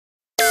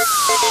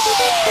Hello,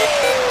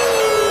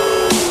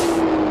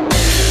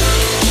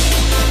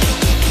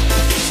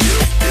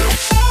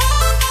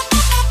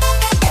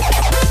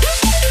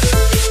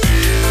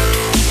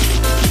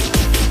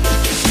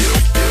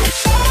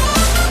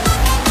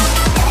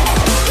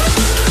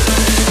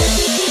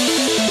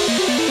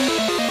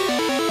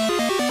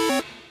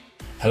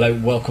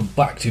 welcome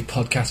back to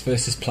Podcast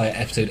vs. Player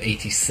episode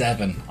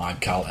 87. I'm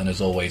Cal, and as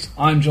always,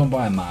 I'm joined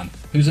by a man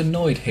who's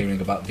annoyed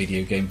hearing about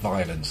video game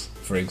violence.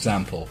 For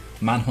example,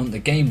 Manhunt the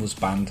game was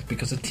banned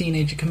because a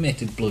teenager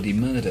committed bloody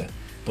murder.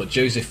 But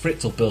Joseph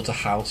Fritzl built a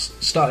house,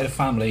 started a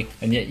family,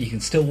 and yet you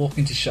can still walk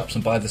into shops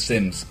and buy The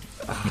Sims.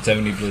 It's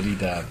only bloody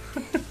dad.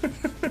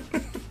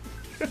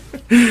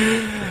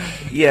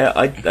 Yeah,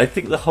 I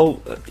think the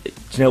whole... do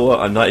you know what?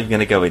 I'm not even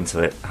going to go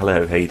into it.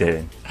 Hello, how you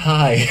doing?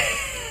 Hi.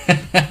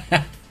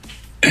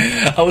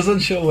 I was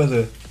unsure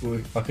whether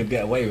I could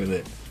get away with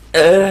it.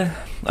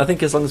 I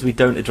think as long as we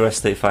don't address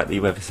the fact that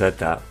you ever said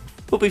that,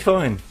 we'll be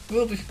fine.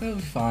 We'll be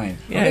fine.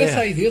 Yeah, I'm going to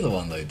say the other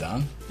one though,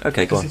 Dan.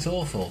 Okay, go on. Because it's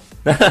awful.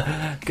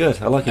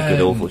 Good, I like a good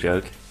awful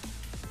joke.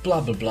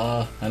 Blah blah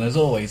blah, and as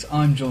always,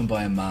 I'm joined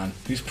by a man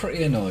who's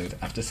pretty annoyed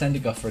after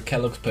sending off for a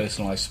Kellogg's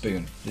personalised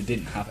spoon that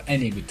didn't have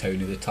any with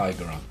Tony the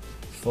Tiger on.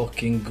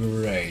 Fucking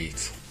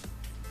great.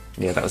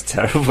 Yeah, that was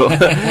terrible.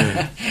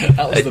 That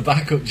was the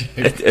backup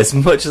joke. As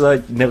much as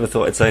I never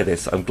thought I'd say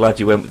this, I'm glad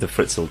you went with the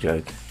Fritzl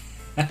joke.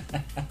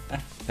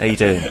 How you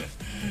doing?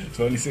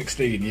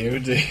 2016, year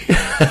and day.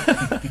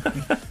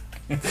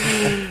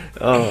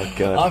 Oh,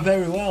 God. I'm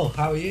very well,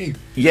 how are you?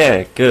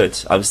 Yeah, good.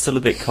 I'm still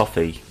a bit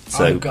coughy,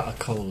 so... I've got a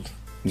cold.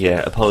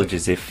 Yeah,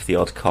 apologies if the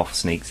odd cough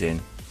sneaks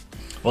in.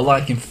 Well,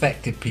 like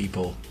infected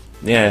people.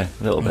 Yeah,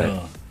 a little bit.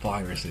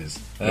 Viruses.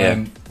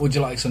 Yeah. Would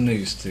you like some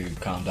news to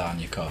calm down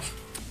your cough?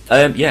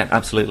 Yeah,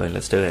 absolutely.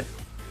 Let's do it.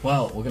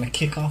 Well, we're going to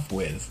kick off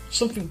with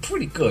something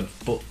pretty good,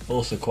 but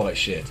also quite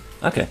shit.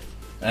 Okay.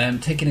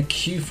 Taking a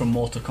cue from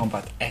Mortal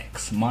Kombat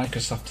X,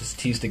 Microsoft has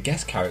teased a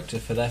guest character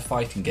for their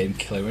fighting game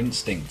Killer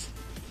Instinct,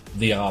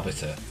 the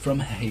Arbiter from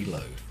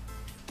Halo.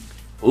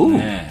 Ooh.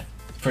 Yeah,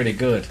 pretty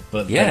good,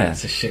 but yeah,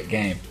 it's a shit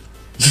game.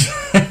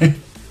 I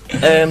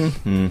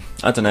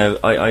don't know.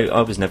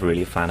 I was never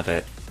really a fan of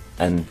it.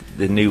 And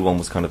the new one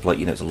was kind of like,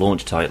 you know, it's a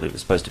launch title. It was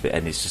supposed to be,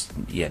 and it's just,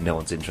 yeah, no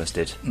one's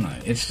interested. No,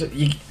 it's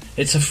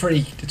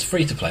free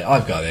to play.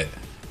 I've got it.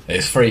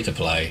 It's free to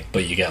play,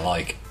 but you get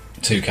like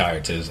 2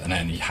 characters, and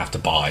then you have to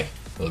buy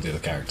all the other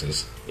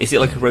characters. Is it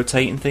like a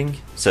rotating thing?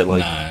 So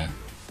like, no.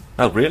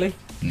 Oh, really?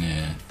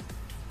 Yeah.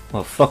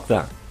 Well, fuck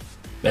that.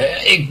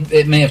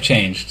 It may have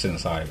changed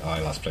since I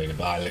last played it,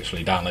 but I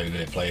literally downloaded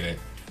it, played it,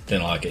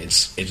 didn't like it.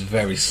 It's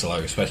very slow,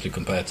 especially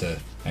compared to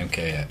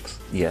MKX.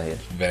 Yeah.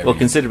 Well,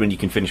 considering you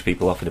can finish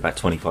people off in about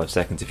 25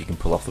 seconds if you can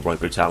pull off the right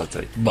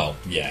brutality. Well,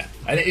 yeah.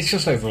 And it's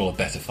just overall a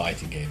better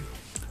fighting game.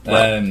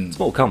 Well, it's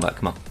Mortal Kombat,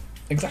 come on.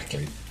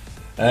 Exactly.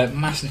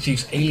 Master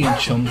Chief's alien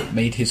chum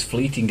made his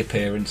fleeting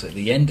appearance at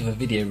the end of a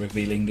video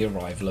revealing the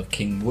arrival of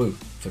King Wu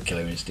for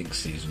Killer Instinct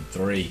Season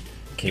 3.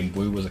 King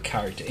Wu was a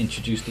character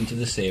introduced into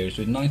the series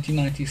with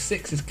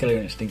 1996's Killer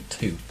Instinct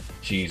 2.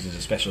 She uses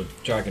a special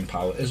dragon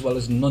power as well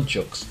as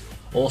nunchucks.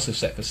 Also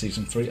set for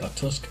Season 3 are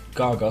Tusk,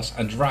 Gargos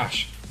and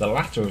Rash, the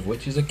latter of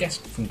which is a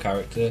guest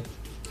character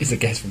from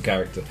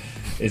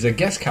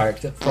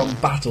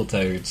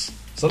Battletoads.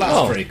 So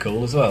that's pretty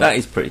cool as well. That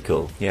is pretty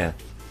cool, yeah.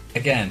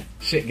 Again,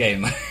 shit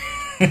game.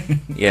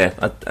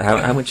 Yeah,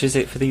 how much is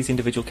it for these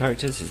individual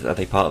characters? Are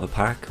they part of a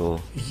pack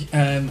or?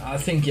 I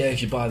think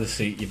if you buy the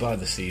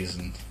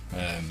season,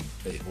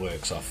 it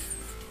works off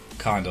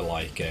kind of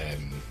like a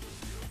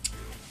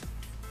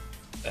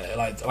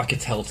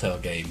Telltale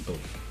game, but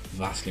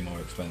vastly more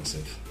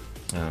expensive.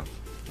 Oh.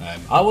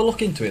 I will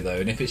look into it though,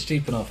 and if it's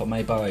cheap enough, I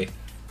may buy.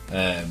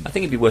 I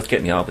think it'd be worth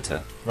getting the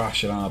Arbiter.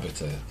 Rash and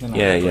Arbiter.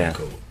 Yeah,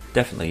 cool.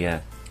 Definitely, yeah.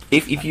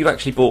 If you've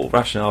actually bought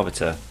Rash and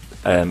Arbiter,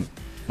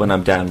 when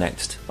I'm down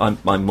next, I'm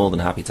more than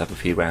happy to have a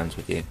few rounds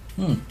with you.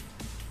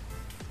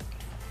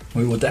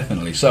 We will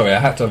definitely. Sorry, I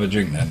had to have a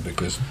drink then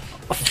because.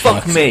 Oh,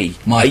 fuck me!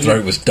 My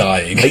throat was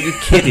dying. Are you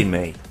kidding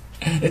me?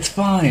 It's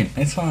fine.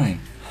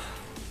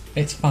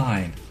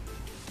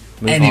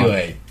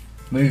 Anyway,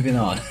 moving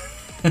on.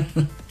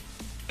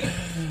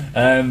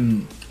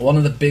 One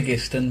of the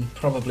biggest and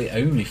probably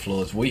only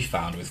flaws we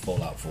found with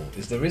Fallout 4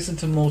 is there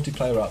isn't a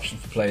multiplayer option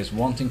for players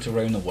wanting to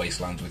roam the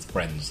wastelands with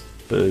friends.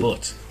 Boo.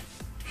 But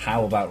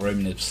how about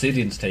roaming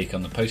Obsidian's take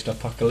on the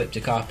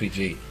post-apocalyptic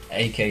RPG,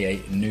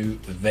 aka New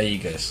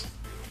Vegas?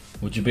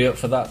 Would you be up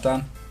for that,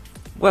 Dan?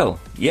 Well,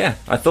 yeah.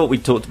 I thought we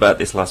talked about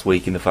this last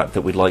week in the fact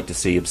that we'd like to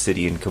see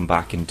Obsidian come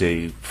back and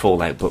do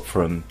Fallout, but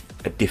from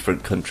a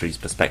different country's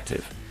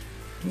perspective.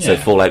 Yeah. So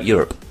Fallout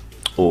Europe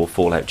or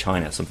Fallout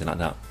China, something like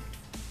that.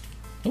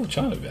 Oh,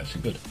 China would be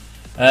actually good.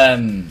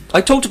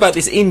 I talked about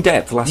this in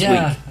depth last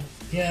week.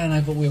 Yeah,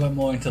 no, but we went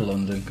more into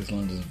London because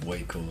London's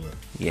way cooler.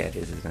 Yeah, it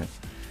is, isn't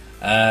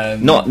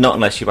it? Not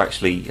unless you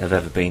actually have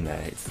ever been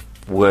there. It's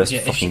the worst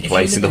fucking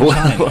place in the world.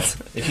 China,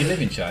 if you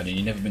live in China and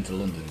you've never been to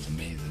London, it's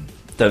amazing.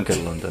 Don't go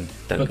to London.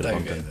 Don't go to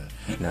London.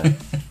 Go there.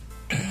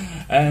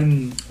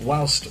 No.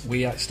 Whilst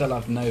we still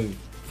have no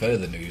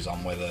further news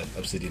on whether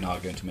Obsidian are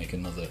going to make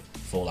another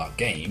Fallout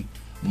game,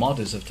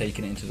 modders have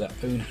taken it into their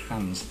own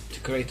hands to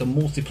create a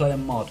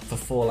multiplayer mod for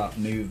Fallout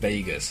New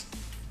Vegas.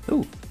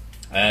 Ooh.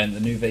 And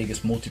the New Vegas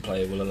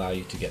multiplayer will allow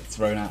you to get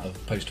thrown out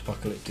of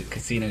post-apocalyptic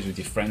casinos with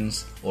your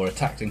friends, or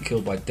attacked and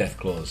killed by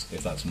deathclaws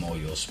if that's more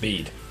your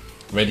speed.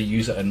 Reddit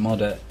user and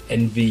modder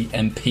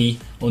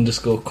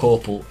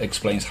NVMP_Corporal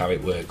explains how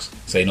it works,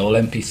 saying all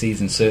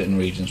NPCs in certain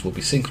regions will be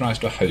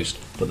synchronized to a host,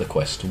 but the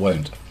quests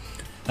won't.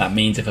 That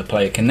means if a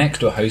player connects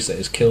to a host that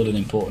has killed an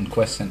important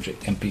quest-centric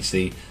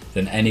NPC,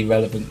 then any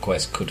relevant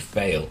quest could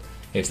fail.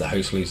 If the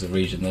host leaves the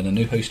region, then a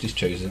new host is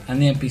chosen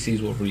and the NPCs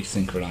will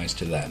resynchronize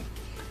to them.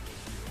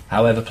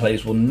 However,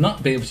 players will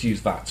not be able to use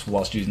VATS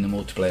whilst using the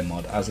multiplayer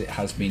mod, as it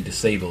has been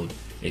disabled.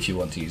 If you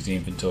want to use the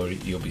inventory,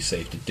 you'll be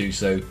safe to do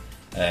so,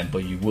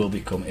 but you will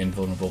become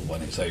invulnerable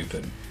when it's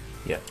open.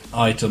 Yeah.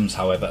 Items,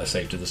 however, are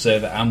saved to the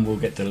server and will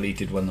get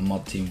deleted when the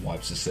mod team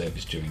wipes the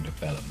service during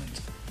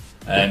development.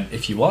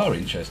 If you are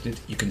interested,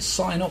 you can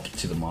sign up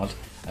to the mod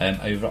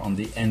over on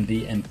the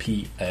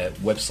NVMP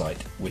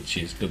website, which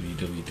is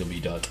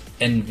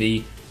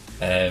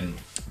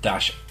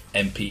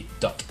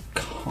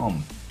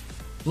www.nv-mp.com.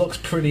 Looks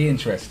pretty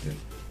interesting.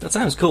 That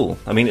sounds cool.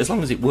 I mean, as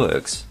long as it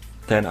works,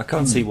 then I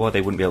can't see why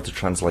they wouldn't be able to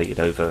translate it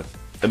over.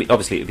 I mean,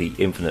 obviously it would be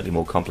infinitely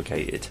more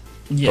complicated.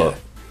 Yeah. But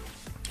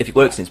if it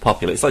works and it's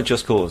popular, it's like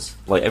Just Cause.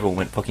 Like, everyone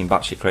went fucking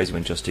batshit crazy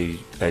when Just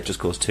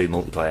Cause 2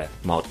 multiplayer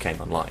mod came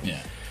online.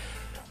 Yeah.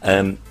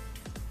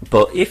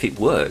 But if it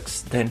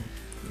works, then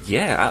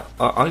yeah,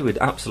 I would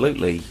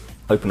absolutely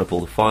open up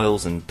all the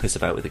files and piss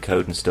about with the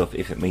code and stuff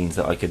if it means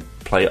that I could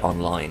play it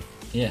online,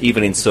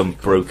 even in some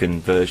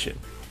broken version.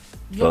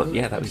 But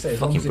yeah, that would be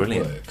fucking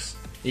brilliant. It works,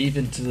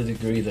 even to the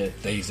degree that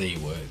DayZ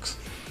works.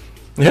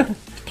 Yeah,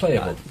 it's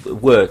playable.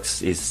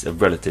 Works is a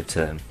relative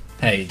term.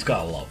 Hey, it's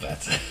got a lot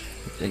better.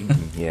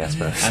 Yeah, I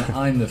suppose. And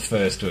I'm the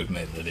first to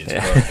admit that it's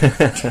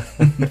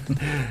broken.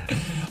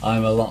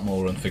 I'm a lot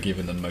more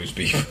unforgiving than most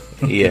people.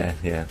 Yeah.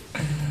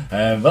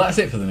 But that's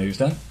it for the news,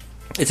 Dan.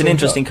 It's an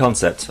interesting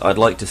concept. I'd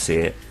like to see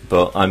it,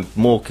 but I'm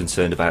more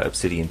concerned about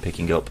Obsidian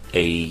picking up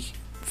a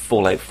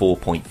Fallout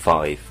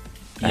 4.5.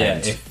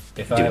 Yeah,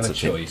 if I have a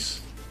choice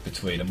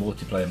between a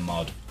multiplayer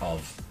mod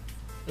of,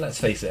 let's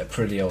face it, a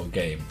pretty old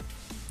game,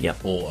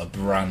 or a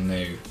brand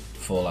new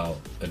Fallout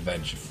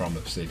adventure from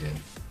Obsidian,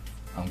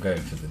 I'm going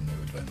for the new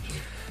adventure.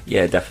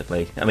 Yeah,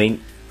 definitely. I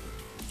mean,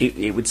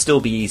 it would still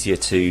be easier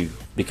to,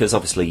 because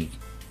obviously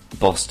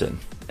Boston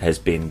has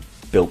been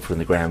built from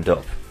the ground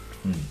up.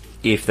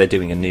 If they're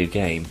doing a new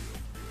game,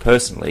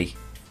 personally,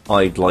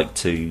 I'd like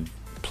to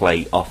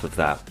play off of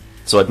that.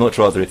 So I'd much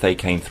rather if they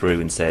came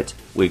through and said,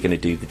 we're going to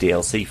do the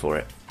DLC for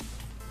it.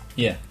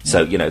 Yeah.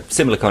 So, you know,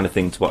 similar kind of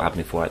thing to what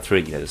happened in Fallout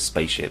 3, you know, the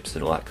spaceships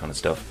and all that kind of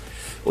stuff.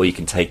 Or you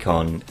can take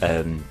on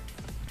a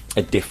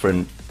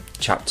different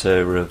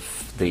chapter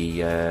of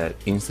the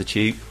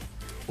Institute,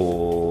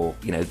 or,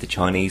 you know, the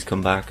Chinese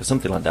come back, or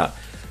something like that.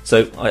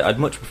 So I'd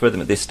much prefer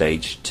them at this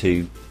stage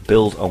to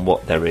build on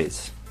what there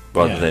is,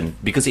 rather than...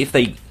 Because if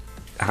they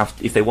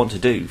want to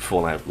do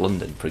Fallout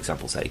London, for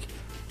example's sake,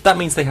 that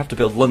means they have to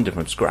build London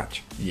from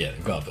scratch. Yeah,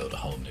 they've got to build a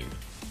whole new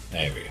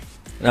area.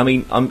 I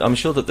mean, I'm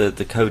sure that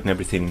the code and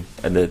everything,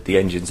 and the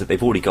engines that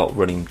they've already got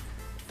running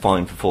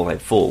fine for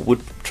Fallout 4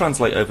 would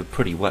translate over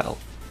pretty well.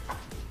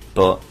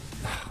 But,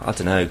 I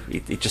don't know,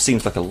 it just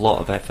seems like a lot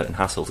of effort and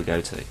hassle to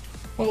go to.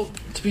 Well,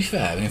 to be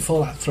fair, I mean,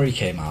 Fallout 3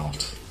 came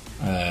out...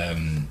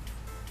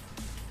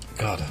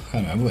 God, I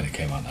can't remember when it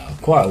came out now.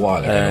 Quite a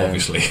while ago,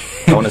 obviously.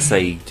 I want to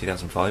say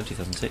 2005,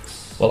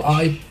 2006. Well,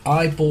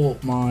 I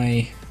bought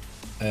my...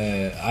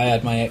 I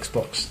had my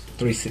Xbox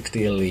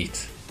 360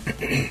 Elite,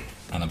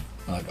 and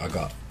I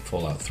got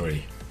Fallout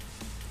 3.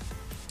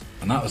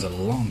 And that was a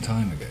long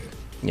time ago.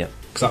 Yeah.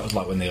 Because that was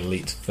like when the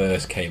Elite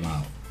first came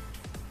out.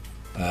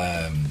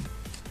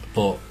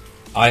 But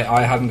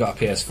I hadn't got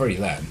a PS3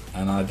 then,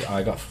 and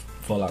I got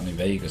Fallout New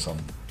Vegas on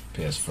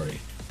PS3.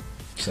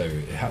 So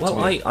it had to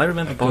be I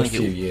remember buying a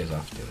few years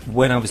after.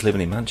 When I was living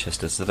in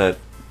Manchester, so that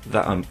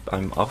I'm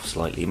off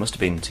slightly. It must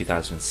have been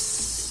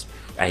 2008,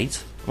 I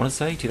want to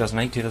say,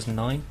 2008,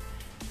 2009.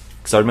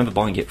 Because I remember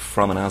buying it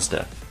from an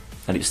Asda,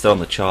 and it's still on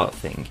the chart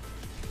thing.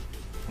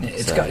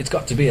 It's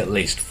got to be at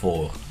least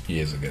 4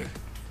 years ago.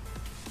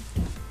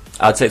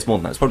 I'd say it's more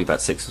than that. It's probably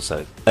about 6 or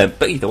so.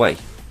 But either way,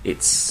 it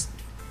is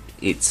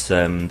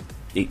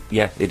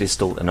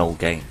still an old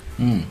game.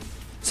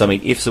 So I mean,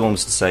 if someone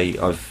was to say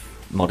I've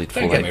modded Fallout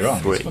 3, don't get me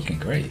wrong, it's fucking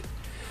great.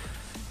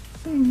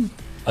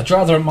 I'd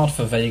rather a mod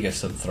for Vegas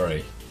than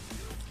 3.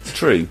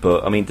 True,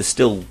 but I mean, there's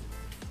still,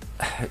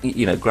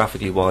 you know,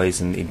 graphically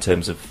wise, and in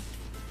terms of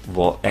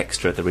what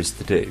extra there is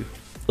to do,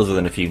 other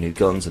than a few new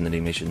guns and the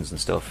new missions and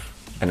stuff,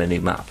 and a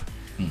new map.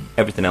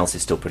 Everything else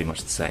is still pretty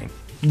much the same.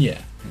 Yeah.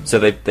 So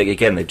they've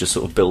just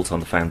sort of built on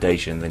the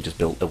foundation, and then just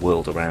built a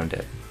world around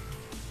it.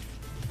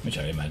 Which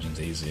I imagine is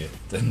easier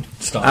than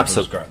starting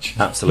from scratch.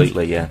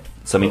 Absolutely, yeah.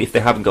 So I mean, if they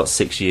haven't got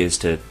 6 years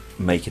to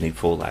make a new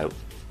Fallout,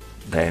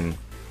 then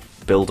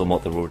build on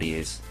what there already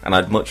is. And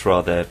I'd much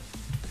rather...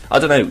 I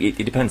don't know, it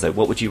depends though.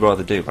 What would you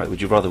rather do, right?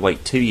 Would you rather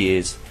wait 2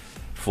 years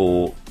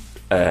for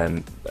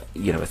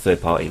a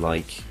third party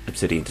like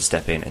Obsidian to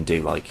step in and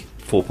do like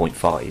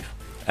 4.5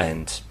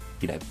 and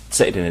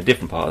set it in a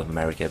different part of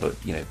America, but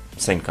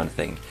same kind of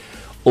thing?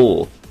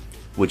 Or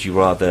would you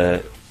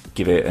rather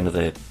give it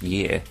another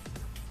year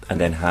and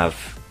then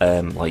have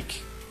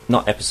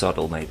not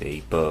episodal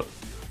maybe, but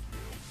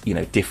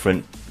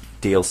different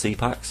DLC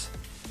packs?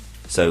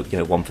 So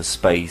one for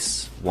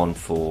space, one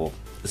for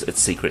a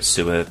secret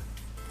sewer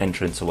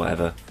entrance or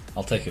whatever.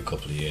 I'll take a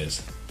couple of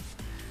years.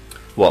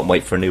 What, and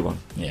wait for a new one?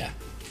 Yeah.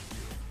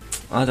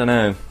 I don't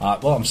know.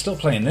 Well, I'm still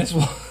playing this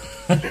one.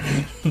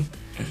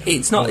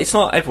 It's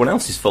not everyone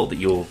else's fault that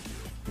you're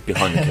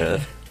behind the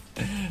curve.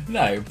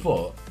 No,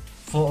 but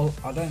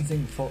I don't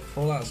think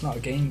Fallout's not a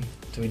game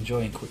to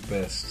enjoy in quick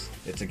bursts.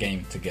 It's a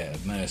game to get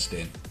immersed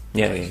in.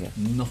 Yeah.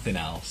 Nothing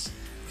else.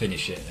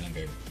 Finish it and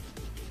then go,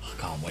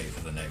 I can't wait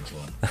for the next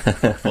one.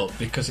 But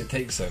because it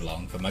takes so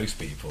long for most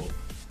people,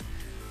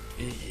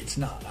 it's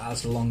not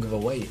as long of a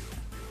wait.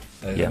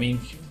 I mean,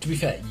 to be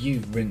fair,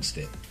 you rinsed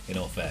it, in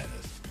all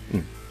fairness.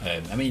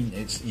 I mean,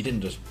 you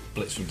didn't just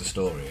blitz through the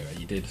story, right?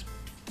 You did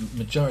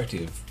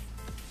majority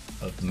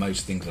of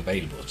most things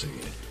available to you.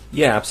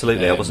 Yeah,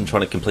 absolutely. I wasn't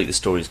trying to complete the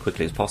story as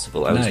quickly as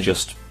possible. I was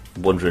just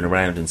wandering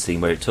around and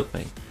seeing where it took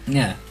me.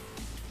 Yeah.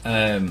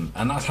 And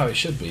that's how it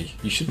should be.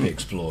 You should be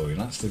exploring.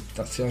 That's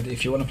the idea.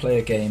 If you want to play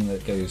a game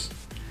that goes,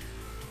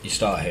 you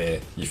start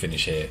here, you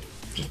finish here,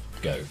 just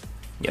go.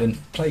 Yep. Then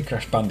play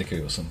Crash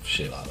Bandicoot or some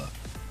shit like that.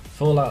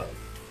 Fallout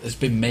has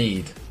been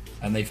made,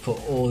 and they've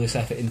put all this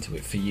effort into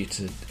it for you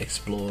to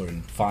explore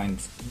and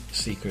find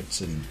secrets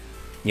and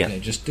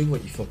just do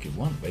what you fucking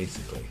want,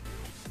 basically.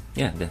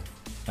 Yeah.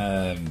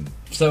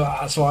 So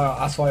that's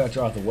why I'd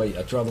rather wait.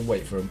 I'd rather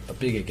wait for a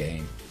bigger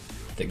game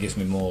that gives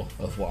me more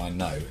of what I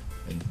know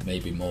and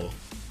maybe more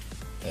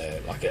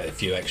like a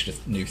few extra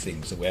new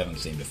things that we haven't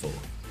seen before,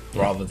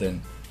 rather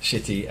than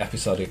shitty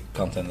episodic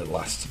content that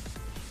lasts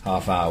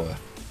half hour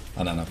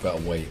and then I've got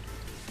to wait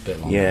a bit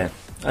longer. Yeah,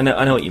 I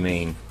know what you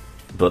mean,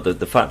 but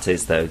the fact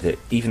is though that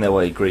even though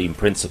I agree in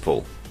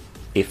principle,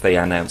 if they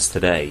announced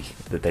today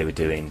that they were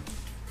doing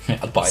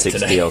I'd buy it 6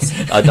 today. deals,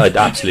 I'd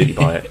absolutely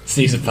buy it.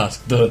 Season pass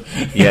done.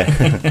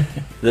 Yeah,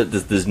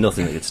 there's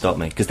nothing that could stop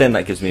me, because then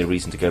that gives me a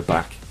reason to go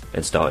back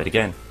and start it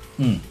again.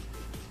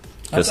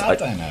 I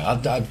don't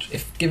know.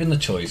 If given the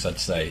choice, I'd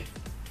say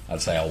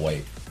I'll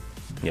wait.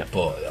 Yeah.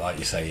 But like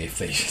you say, if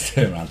they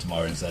turn around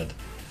tomorrow and said,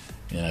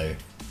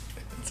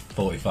 it's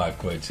 45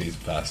 quid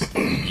season pass,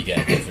 you get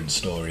a different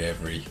story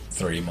every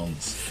 3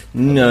 months.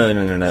 No.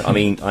 I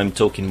mean, I'm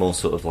talking more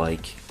sort of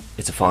like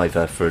it's a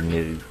 $5 for a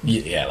new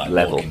like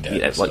level, Walking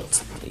Dead like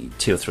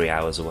 2 or 3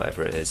 hours or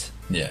whatever it is.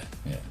 Yeah.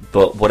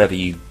 But whatever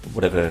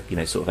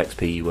sort of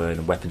XP you earn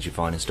and weapons you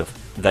find and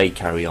stuff, they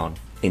carry on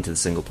into the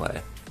single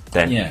player.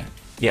 Then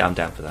yeah, I'm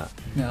down for that.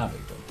 Yeah,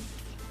 that'd be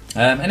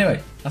good.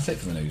 Anyway, that's it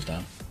for the news,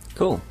 Dan.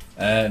 Cool.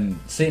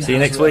 See you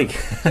next week.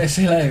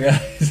 See you later,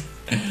 guys.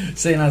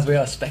 Seeing as we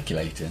are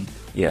speculating,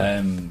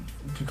 it'll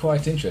be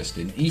quite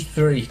interesting.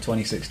 E3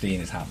 2016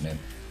 is happening,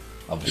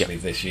 obviously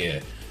this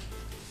year.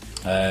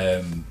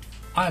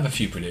 I have a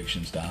few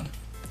predictions, Dan.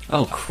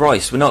 Oh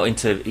Christ, we're not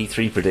into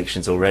E3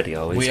 predictions already,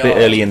 are we? It's We a bit are.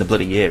 early in the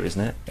bloody year,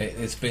 isn't it?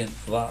 It's been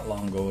that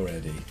long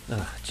already.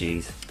 Oh,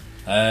 jeez.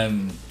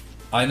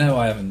 I know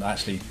I haven't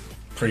actually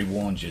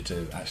pre-warned you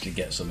to actually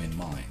get some in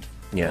mind.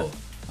 Yeah. But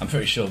I'm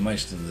pretty sure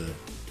most of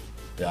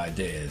the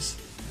ideas.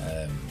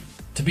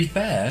 To be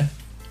fair,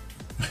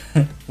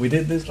 we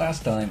did this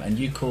last time, and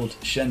you called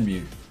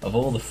Shenmue of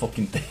all the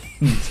fucking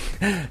things.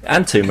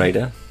 And Tomb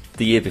Raider,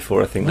 the year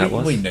before, I think that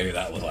was. We knew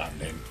that was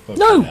happening.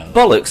 No,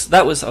 bollocks.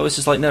 I was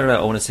just like, no,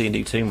 I want to see a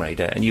new Tomb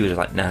Raider. And you were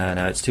like,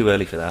 no, it's too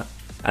early for that.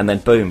 And then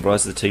boom,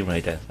 Rise of the Tomb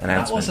Raider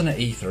announcement. That wasn't at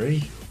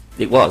E3.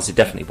 It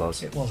definitely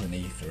was. It wasn't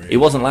E3. It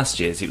wasn't last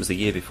year's, it was the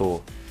year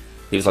before.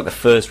 It was like the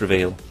first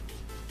reveal.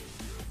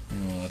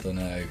 Oh, I don't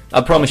know.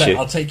 I promise you.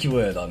 I'll take your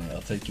word on it.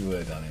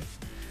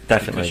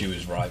 Definitely. Because you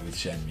was right with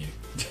Shenmue.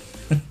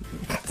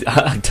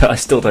 I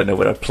still don't know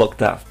where I plucked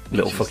that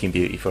little fucking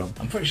beauty from.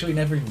 I'm pretty sure you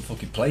never even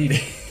fucking played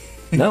it.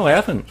 No, I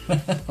haven't.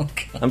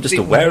 I'm just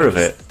aware of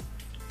it.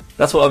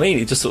 That's what I mean.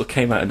 It just sort of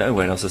came out of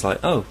nowhere, and I was just like,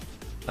 oh,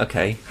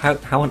 okay.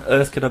 How on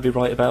earth could I be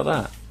right about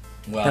that?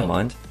 Well, never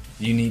mind.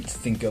 You need to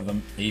think of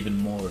an even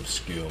more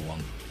obscure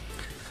one.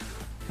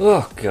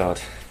 Oh,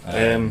 God.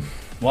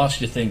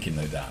 Whilst you're thinking,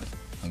 though, Dan,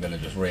 I'm going to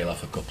just reel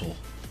off a couple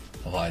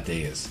of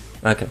ideas.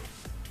 Okay.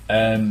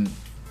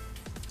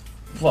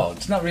 Well,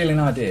 it's not really an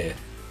idea,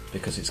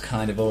 because it's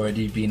kind of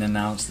already been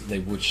announced that they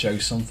would show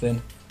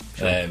something,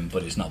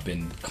 but it's not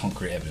been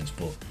concrete evidence.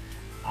 But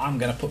I'm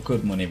going to put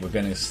good money we're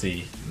going to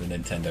see the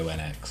Nintendo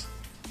NX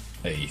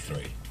at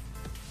E3.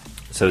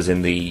 So as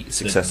in the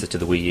successor to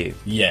the Wii U?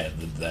 Yeah,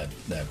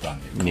 their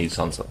brand new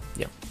console.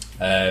 Yeah.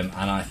 And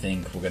I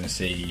think we're going to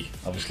see,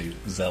 obviously,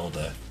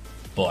 Zelda,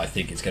 but I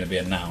think it's going to be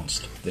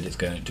announced that it's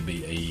going to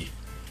be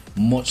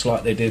much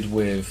like they did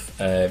with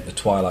the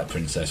Twilight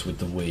Princess with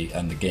the Wii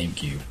and the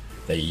GameCube.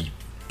 They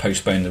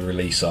postponed the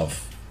release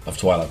of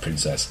Twilight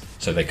Princess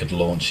so they could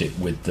launch it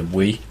with the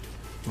Wii,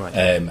 right?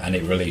 And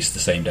it released the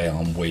same day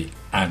on Wii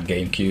and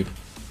GameCube.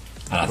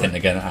 And I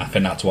think I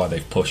think that's why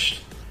they've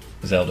pushed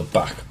Zelda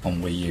back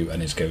on Wii U,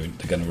 and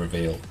they're going to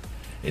reveal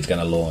it's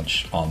going to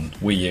launch on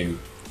Wii U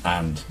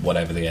and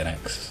whatever the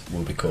NX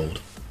will be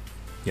called.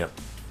 Yep.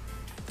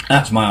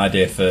 That's my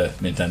idea for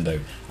Nintendo.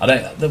 I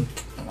don't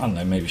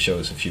know. Maybe show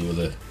us a few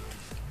other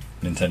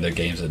Nintendo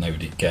games that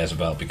nobody cares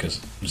about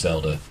because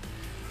Zelda.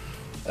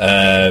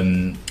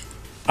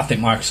 I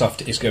think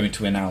Microsoft is going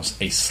to announce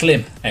a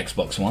slim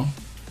Xbox One.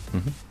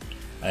 Mm-hmm.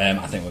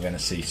 I think we're going to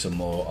see some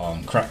more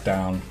on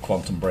Crackdown,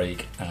 Quantum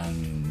Break,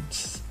 and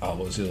what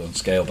was the other one?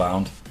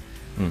 Scalebound.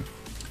 Mm.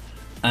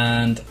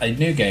 And a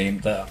new game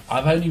that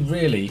I've only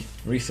really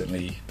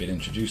recently been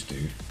introduced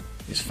to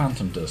is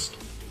Phantom Dust.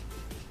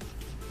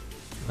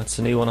 That's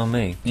a new one on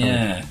me.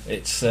 Yeah,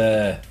 it's.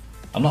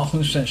 I'm not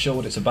 100% sure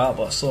what it's about,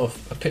 but I saw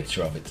a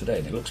picture of it today,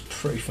 and it looks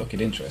pretty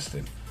fucking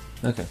interesting.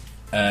 Okay.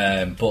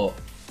 But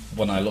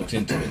when I looked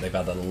into it, they've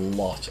had a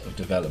lot of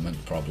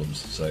development problems,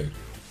 so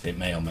it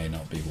may or may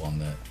not be one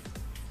that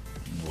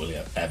we'll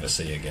ever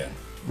see again.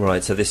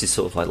 Right, so this is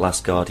sort of like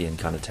Last Guardian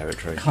kind of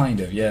territory.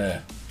 Kind of,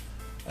 yeah.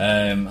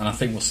 And I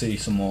think we'll see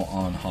some more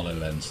on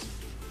HoloLens.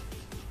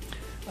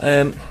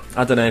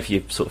 I don't know if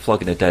you're sort of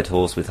flogging a dead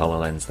horse with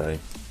HoloLens, though.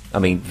 I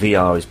mean,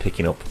 VR is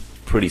picking up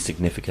pretty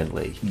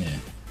significantly. Yeah.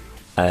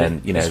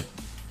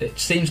 It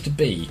seems to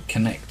be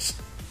Kinect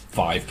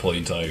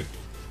 5.0.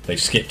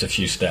 They've skipped a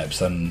few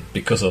steps, and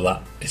because of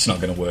that, it's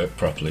not going to work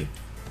properly.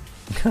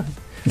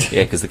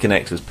 Yeah, because the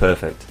Kinect was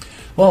perfect.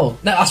 Well,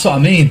 that's what I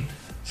mean.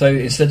 So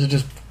instead of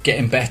just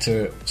getting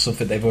better at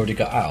something they've already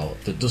got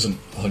out that doesn't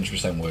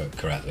 100% work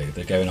correctly,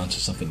 they're going on to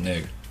something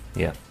new.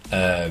 Yeah.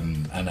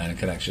 And then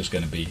Kinect's just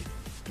going to be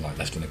like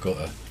left in the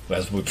gutter,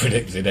 as we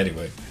predicted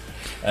anyway.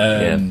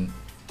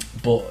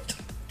 But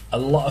a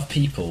lot of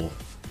people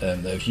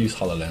that have used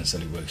HoloLens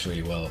said it works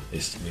really well,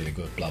 it's really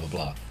good, blah blah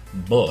blah.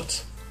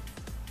 But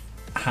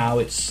how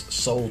it's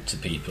sold to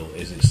people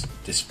is it's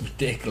this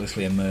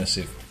ridiculously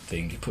immersive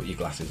thing. You put your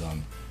glasses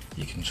on,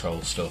 you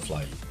control stuff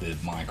like the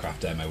Minecraft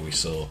demo we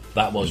saw.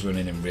 That was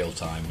running in real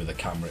time with a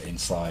camera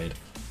inside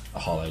a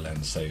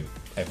HoloLens, so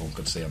everyone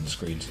could see on the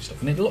screens and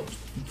stuff. And it looked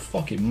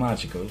fucking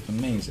magical, it looked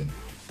amazing.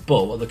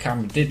 But what the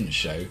camera didn't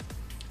show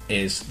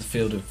is the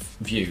field of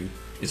view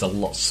is a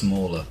lot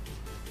smaller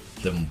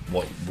than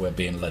what we're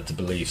being led to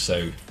believe,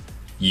 so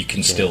you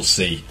can still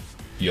see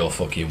your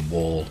fucking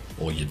wall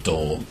or your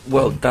door.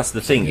 Well, that's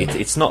the thing.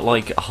 It's not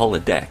like a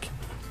holodeck.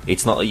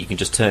 It's not like you can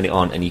just turn it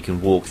on and you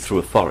can walk through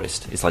a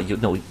forest. It's like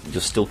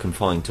you're still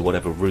confined to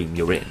whatever room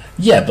you're in.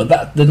 Yeah,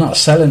 but they're not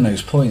selling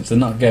those points. They're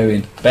not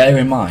going. Bear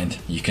in mind,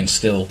 you can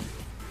still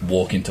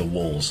walk into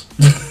walls.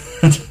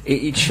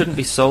 It shouldn't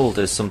be sold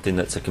as something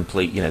that's a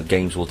complete.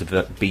 Games will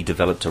be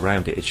developed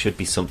around it. It should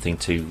be something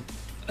to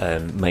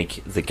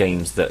make the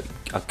games that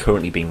are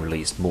currently being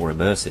released more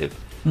immersive.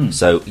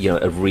 So,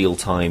 a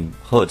real-time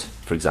HUD,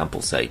 for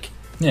example's sake,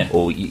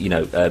 or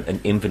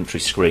an inventory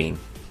screen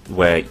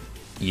where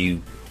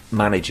you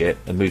manage it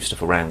and move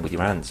stuff around with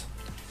your hands.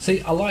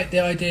 See, I like the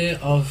idea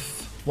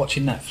of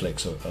watching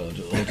Netflix or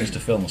just a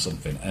film or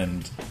something,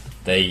 and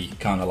they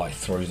kind of like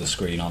throw the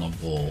screen on a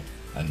wall,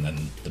 and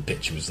then the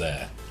picture was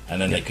there, and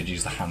then they could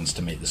use the hands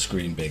to make the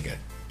screen bigger.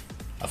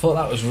 I thought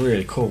that was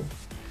really cool,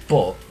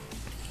 but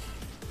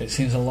it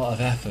seems a lot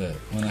of effort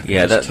when I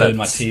can just turn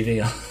my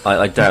TV on.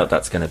 I doubt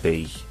that's going to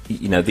be.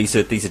 These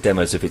are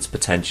demos of its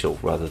potential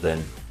rather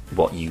than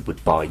what you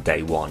would buy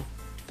day one.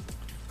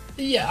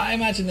 Yeah, I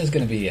imagine there's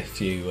going to be a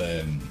few.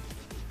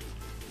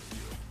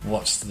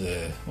 What's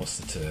the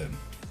term?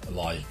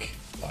 Like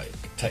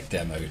tech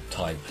demo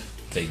type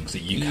things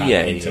that you can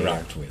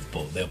interact with,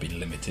 but they'll be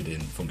limited in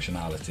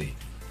functionality.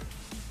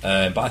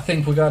 But I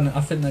think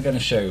they're going to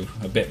show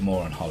a bit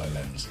more on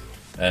HoloLens.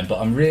 But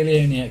I'm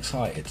really only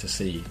excited to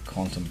see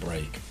Quantum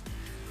Break.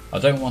 I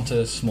don't want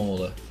a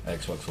smaller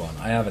Xbox One.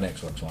 I have an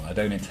Xbox One. I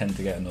don't intend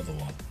to get another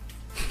one.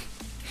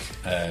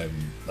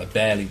 I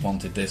barely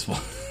wanted this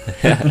one.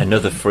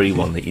 Another free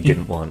one that you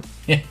didn't want.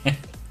 Yeah.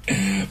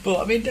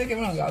 But I mean, don't get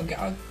me wrong,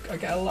 I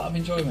get a lot of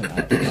enjoyment out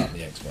of the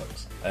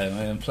Xbox.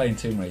 I'm playing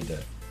Tomb Raider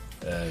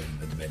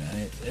at the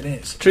minute, and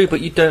it's true,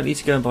 but you don't need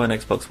to go and buy an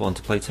Xbox One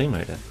to play Tomb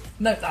Raider.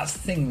 No, that's the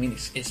thing. I mean,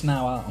 it's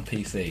now out on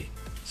PC.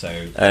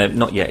 So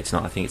not yet. It's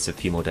not. I think it's a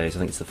few more days. I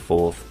think it's the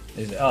 4th.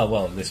 Is it? Oh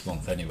well, this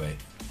month anyway.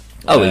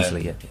 Oh,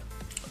 easily, yeah.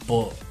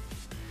 But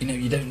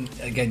you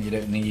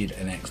don't need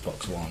an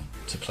Xbox One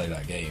to play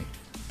that game.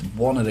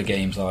 One of the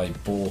games I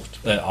bought,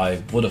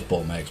 I would have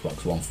bought my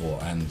Xbox One for,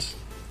 and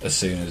as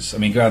soon as, I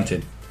mean,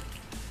 granted,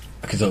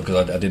 because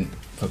I didn't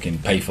fucking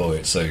pay for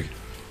it, so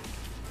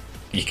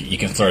you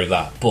can throw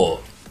that.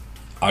 But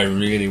I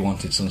really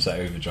wanted Sunset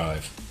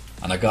Overdrive,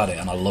 and I got it,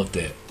 and I loved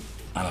it,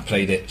 and I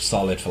played it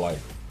solid for like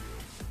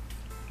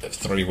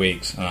 3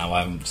 weeks, and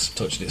I haven't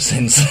touched it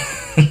since.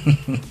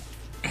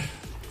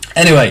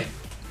 Anyway,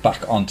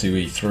 back onto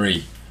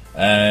E3.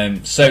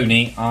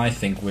 Sony, I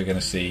think we're going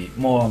to see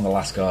more on The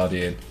Last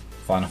Guardian,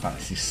 Final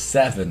Fantasy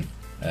VII,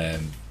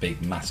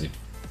 big, massive,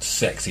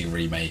 sexy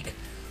remake,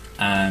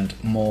 and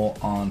more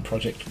on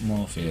Project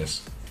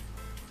Morpheus.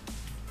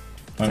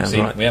 We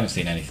haven't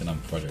seen anything on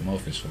Project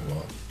Morpheus for a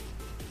while.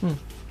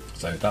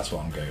 So that's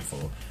what I'm going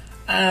for.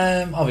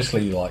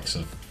 Obviously, the likes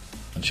of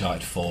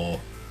Uncharted 4,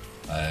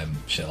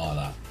 shit like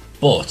that.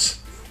 But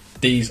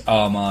these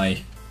are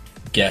my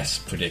guess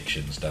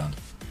predictions, Dan.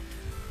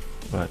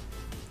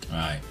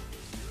 Right.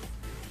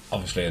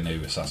 Obviously, a new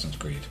Assassin's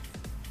Creed.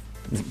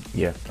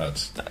 Yeah.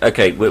 That's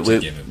okay.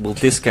 We'll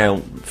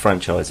discount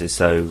franchises.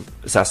 So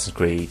Assassin's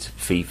Creed,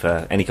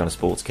 FIFA, any kind of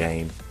sports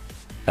game,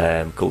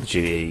 Call of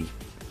Duty,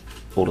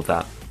 all of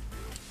that.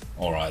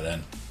 All right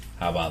then.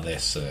 How about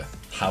this, sir?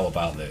 How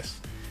about this?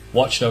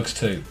 Watch Dogs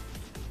 2.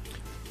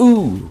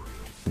 Ooh,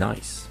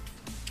 nice.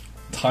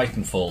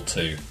 Titanfall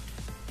 2.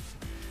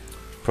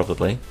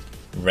 Probably.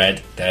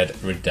 Red Dead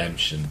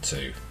Redemption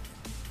 2.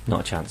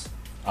 Not a chance.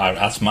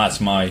 That's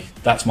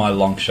my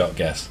long shot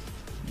guess.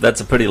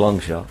 That's a pretty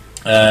long shot.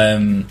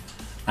 And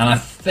I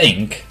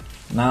think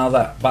now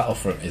that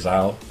Battlefront is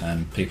out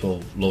and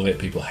people love it,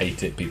 people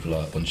hate it, people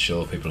are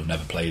unsure, people have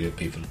never played it,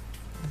 people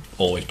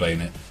always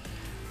playing it.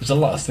 There's a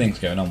lot of things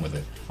going on with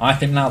it. I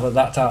think now that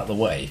that's out of the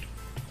way,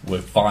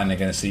 we're finally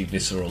going to see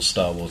visceral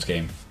Star Wars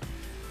game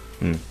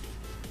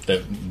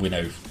that we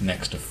know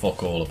next to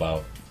fuck all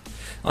about.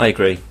 I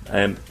agree.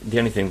 The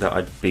only thing that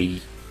I'd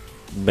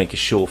make a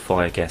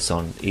surefire guess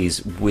on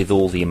is, with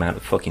all the amount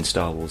of fucking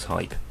Star Wars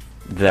hype,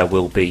 there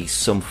will be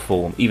some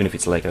form, even if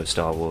it's Lego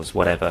Star Wars,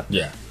 whatever.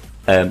 Yeah.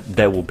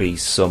 There will be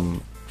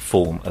some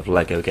form of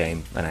Lego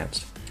game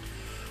announced.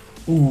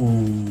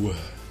 Ooh.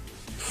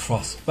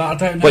 But I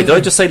don't know. Wait, did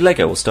I just say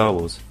Lego or Star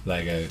Wars?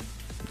 Lego.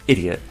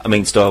 Idiot. I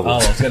mean Star Oh,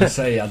 Wars. I was going to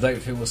say, I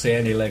don't think we'll see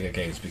any Lego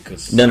games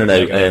because No.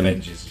 Lego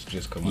Avengers has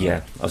just come out.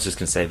 Yeah, I was just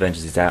going to say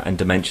Avengers is out and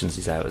Dimensions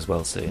is out as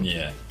well soon.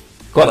 Yeah.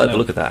 Quite like the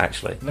look of that,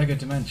 actually. Lego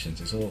Dimensions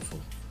is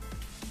awful.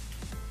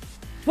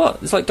 What?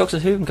 It's like Doctor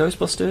Who and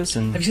Ghostbusters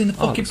and... Have you seen the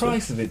fucking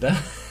price of it, Dan?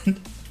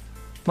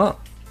 What?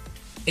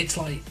 It's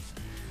like...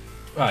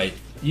 Right,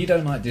 you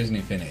don't like Disney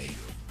Infinity.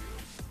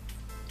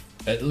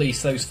 At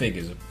least those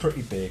figures are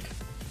pretty big,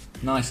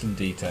 nice and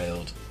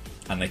detailed,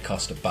 and they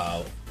cost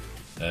about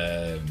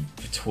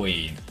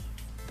between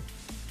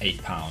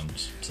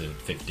 £8 to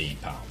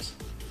 £15,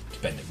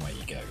 depending where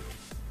you go.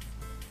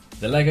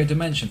 The Lego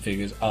Dimension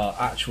figures are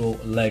actual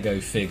Lego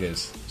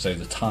figures, so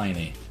they're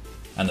tiny,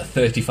 and they're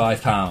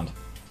 £35.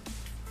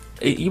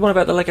 You want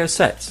about the Lego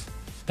sets?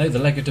 No, the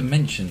Lego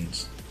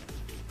Dimensions.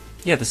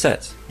 Yeah, the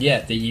sets. Yeah,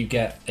 that you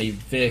get a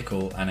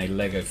vehicle and a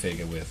Lego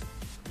figure with.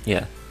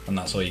 Yeah. And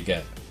that's all you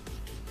get.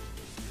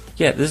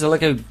 Yeah, there's a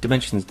Lego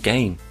Dimensions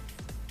game.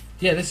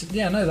 Yeah,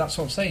 no, that's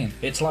what I'm saying.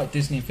 It's like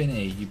Disney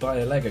Infinity. You buy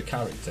a Lego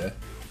character.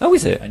 Oh,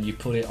 is it? And you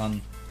put it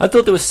on... I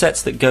thought there were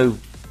sets that go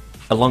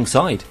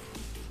alongside.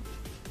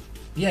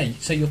 Yeah,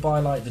 so you'll buy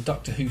like the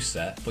Doctor Who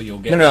set, but you'll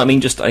get... No, I mean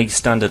just a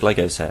standard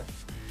Lego set.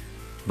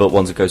 But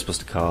one's a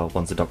Ghostbuster car,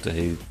 one's a Doctor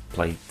Who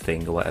play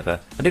thing or whatever.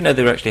 I didn't know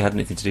they actually had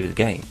anything to do with the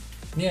game.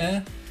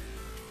 Yeah.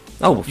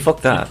 Oh, well,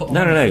 fuck that.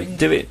 No.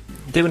 Do it.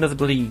 Do another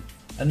bloody...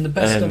 And the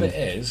best of it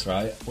is,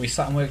 right, we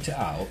sat and worked it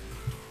out,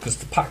 because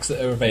the packs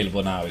that are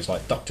available now is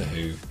like Doctor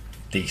Who,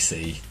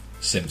 DC,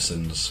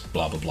 Simpsons,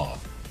 blah blah blah.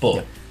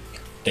 But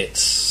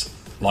it's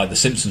like the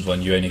Simpsons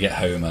one, you only get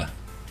Homer.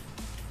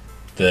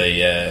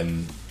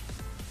 The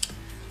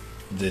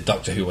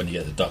Doctor Who one, you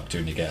get the Doctor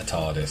and you get a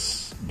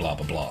TARDIS, blah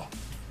blah blah.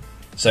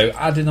 So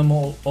adding them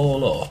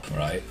all up,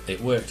 right,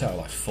 it worked out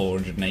like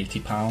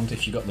 £480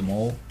 if you got them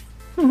all.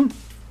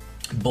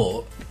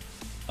 But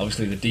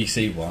obviously the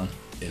DC one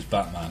is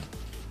Batman.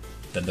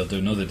 Then they'll do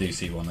another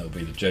DC one that'll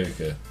be the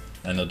Joker.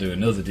 And they'll do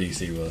another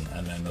DC one,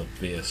 and then there'll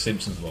be a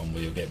Simpsons one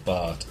where you'll get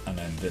Bart, and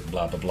then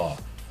blah blah blah.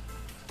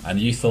 And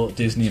you thought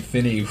Disney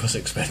Infinity was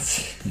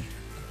expensive.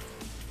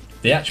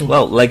 The actual...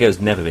 Well, Lego's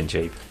never been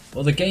cheap.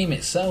 Well, the game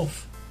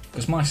itself,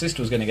 because my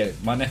sister was going to get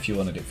it. My nephew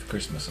wanted it for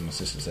Christmas, and my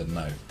sister said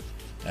no.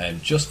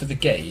 Just for the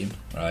game,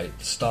 right,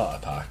 the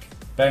starter pack.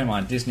 Bear in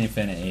mind, Disney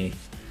Infinity,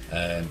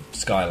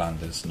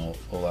 Skylanders, and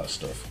all that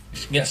stuff.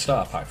 You can get a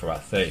starter pack for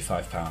about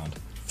 £35.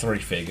 3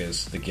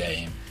 figures, the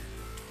game,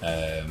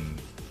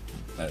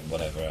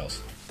 whatever else.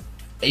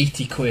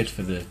 80 quid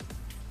for the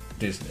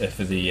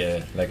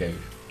Lego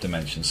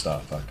Dimension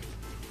starter pack.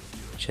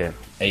 Sure.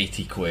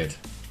 80 quid.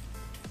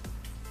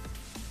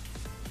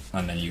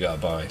 And then you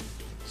gotta buy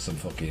some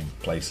fucking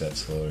play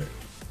sets for it.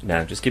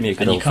 No, just give me a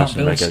good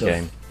old-fashioned Lego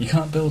game. You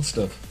can't build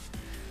stuff.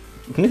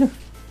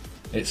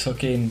 It's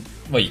fucking...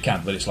 Well, you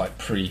can, but it's like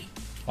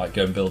like,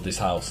 go and build this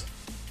house.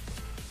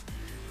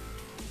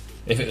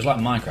 If it was like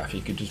Minecraft,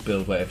 you could just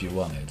build whatever you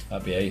wanted.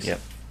 That'd be ace. Yep.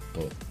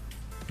 But,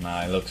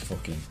 nah, it looks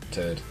fucking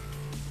turd.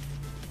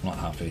 I'm not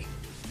happy.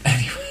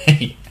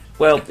 Anyway.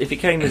 Well, if it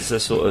came as a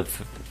sort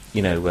of,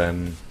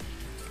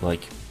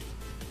 like,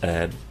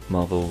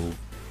 Marvel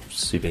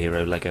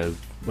superhero Lego,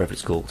 whatever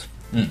it's called,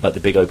 like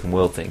the big open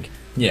world thing.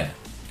 Yeah.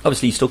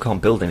 Obviously, you still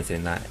can't build anything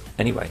in that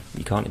anyway.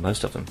 You can't in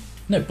most of them.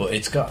 No, but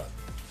it's got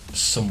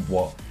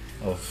somewhat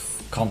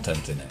of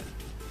content in it.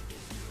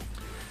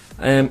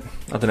 I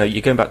don't know,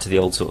 you're going back to the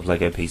old sort of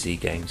Lego PC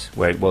games,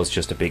 where it was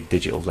just a big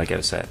digital Lego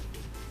set.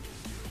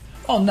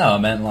 Oh no, I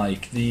meant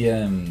like the...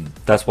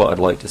 That's what I'd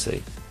like to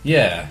see.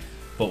 Yeah,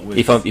 but with...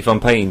 If I'm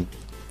paying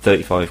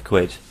 35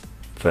 quid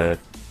for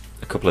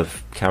a couple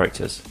of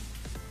characters.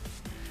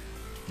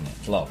 Yeah,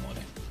 it's a lot of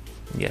money.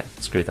 Yeah,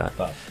 screw that.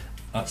 But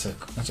that's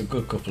a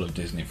good couple of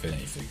Disney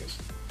Infinity figures.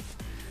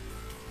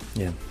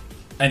 Yeah.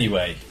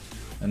 Anyway,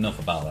 enough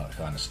about that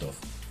kind of stuff.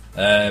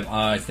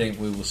 I think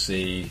we will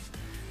see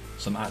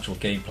some actual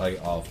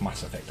gameplay of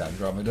Mass Effect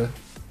Andromeda.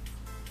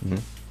 Mm-hmm.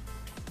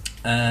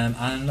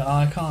 And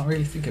I can't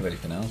really think of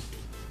anything else.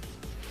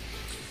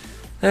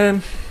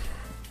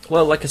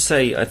 Well, like I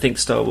say, I think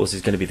Star Wars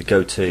is going to be the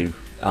go-to.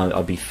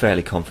 I'll be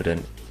fairly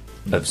confident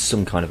of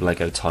some kind of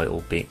Lego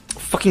title being...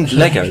 Fucking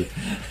Lego!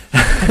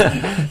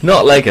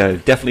 Not Lego,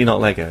 definitely not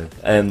Lego.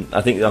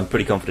 I think I'm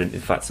pretty confident,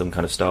 in fact, some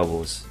kind of Star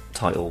Wars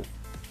title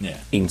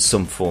in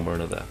some form or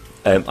another.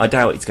 I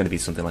doubt it's going to be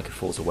something like a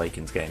Force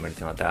Awakens game or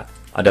anything like that.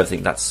 I don't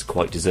think that's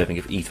quite deserving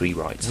of E3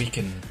 rights. We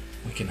can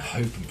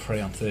hope and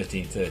pray on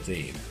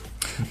 1313.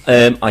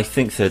 I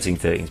think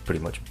 1313 is pretty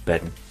much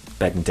bed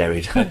and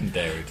derried. Bed and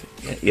derried.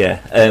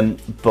 Yeah,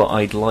 but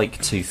I'd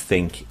like to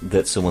think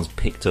that someone's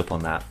picked up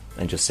on that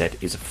and just said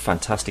it's a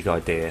fantastic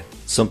idea,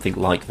 something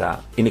like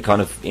that, in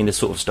a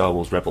sort of Star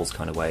Wars Rebels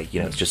kind of way.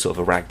 You know, it's just sort of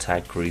a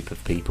ragtag group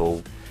of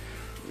people.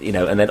 You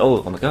know, and then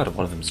oh my god,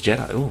 one of them's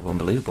Jedi. Oh,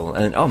 unbelievable!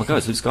 And oh my god,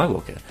 it's Luke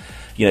Skywalker.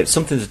 You know,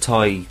 something to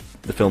tie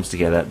the films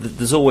together.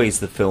 There's always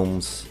the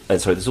films.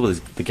 There's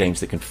always the games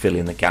that can fill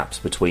in the gaps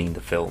between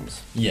the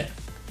films. Yeah,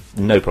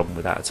 no problem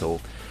with that at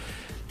all.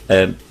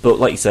 But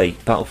like you say,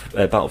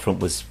 Battlefront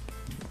was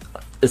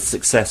a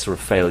success or a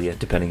failure,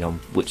 depending on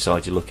which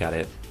side you look at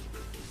it.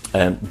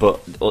 But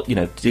you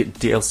know,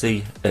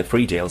 DLC,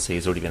 free DLC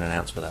has already been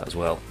announced for that as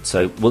well.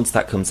 So once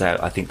that comes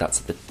out, I think that's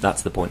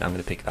the point. I'm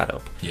going to pick that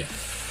up. Yeah.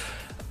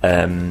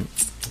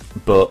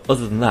 But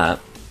other than that,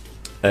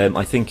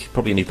 I think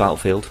probably a new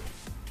Battlefield,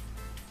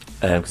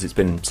 because it's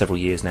been several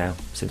years now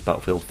since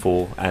Battlefield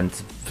 4, and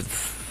the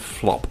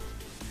flop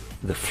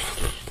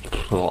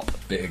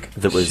big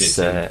that was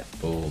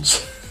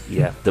balls.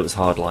 Yeah, that was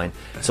hardline.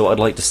 So I'd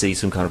like to see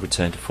some kind of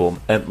return to form.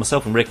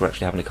 Myself and Rick were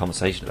actually having a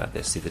conversation about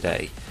this the other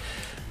day,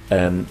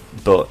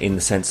 but in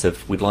the sense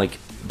of we'd like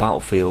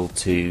Battlefield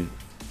to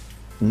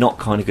not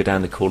kind of go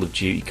down the Call of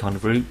Duty kind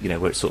of route, you know,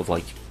 where it's sort of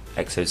like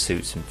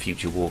exosuits and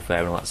future warfare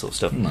and all that sort of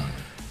stuff. No.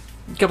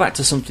 Go back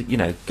to something, you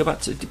know,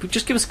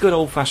 just give us a good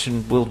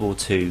old-fashioned World War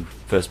II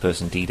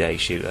first-person D-Day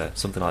shooter,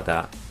 something like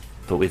that,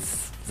 but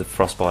with the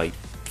Frostbite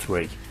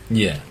 3.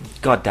 Yeah.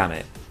 God damn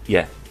it.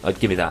 Yeah, I'd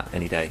give me that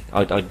any day.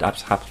 I'd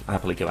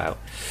happily go out.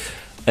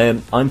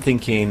 I'm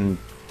thinking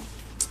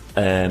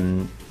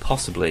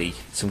possibly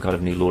some kind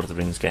of new Lord of the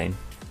Rings game.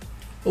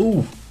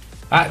 Ooh,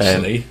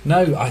 actually,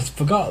 no, I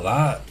forgot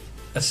that.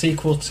 A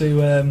sequel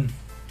to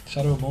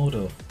Shadow of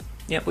Mordor.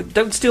 Yeah, but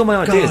don't steal my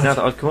ideas God. now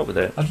that I've come up with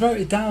it. I wrote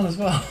it down as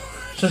well.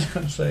 Just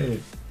can't say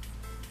it.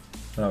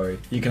 Sorry,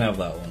 you can have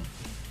that one.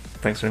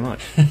 Thanks very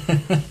much.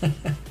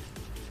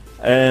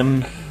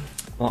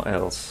 What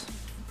else?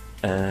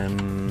 I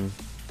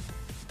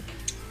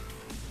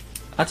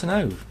don't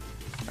know,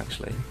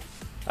 actually.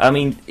 I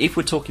mean, if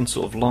we're talking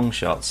sort of long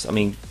shots, I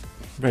mean,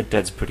 Red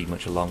Dead's pretty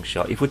much a long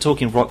shot. If we're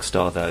talking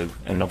Rockstar, though,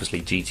 and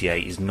obviously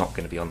GTA is not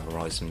going to be on the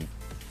horizon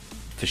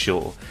for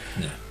sure,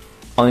 yeah.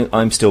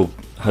 I'm still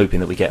hoping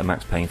that we get a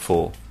Max Payne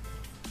 4.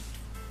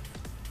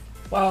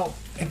 Well,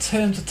 in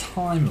terms of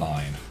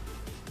timeline,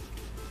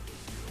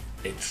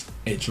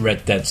 it's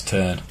Red Dead's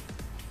turn.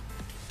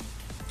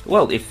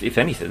 Well, if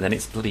anything, then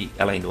it's bloody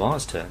LA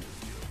Noir's turn.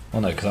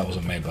 Well, no, because that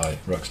wasn't made by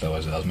Rockstar,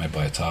 was it? That was made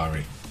by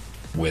Atari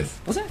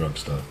with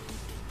Rockstar.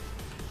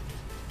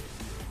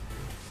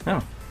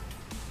 Oh.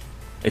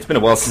 It's been a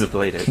while since I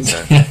played it,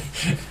 so...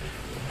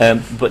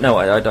 but no,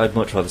 I'd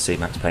much rather see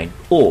Max Payne.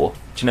 Or,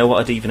 do you know what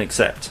I'd even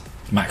accept?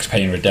 Max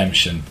Payne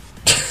Redemption.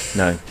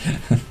 No.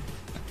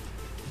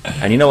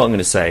 And you know what I'm going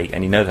to say,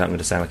 and you know that I'm going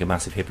to sound like a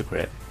massive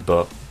hypocrite,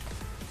 but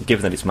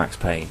given that it's Max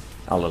Payne,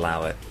 I'll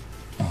allow it.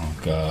 Oh,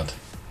 God.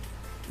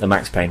 A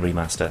Max Payne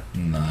remaster.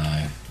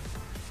 No.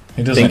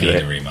 It doesn't need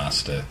a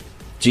remaster.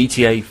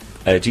 GTA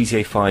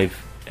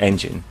 5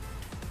 engine,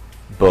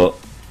 but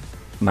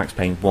Max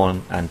Payne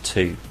 1 and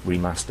 2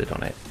 remastered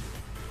on it.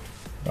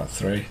 About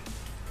 3.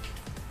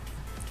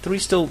 3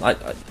 still...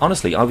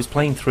 honestly, I was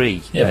playing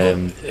 3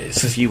 a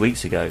few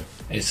weeks ago.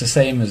 It's the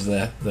same as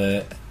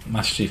the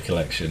Master Chief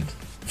Collection.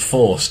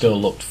 4 still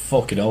looked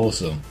fucking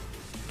awesome,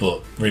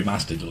 but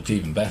remastered looked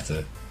even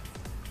better.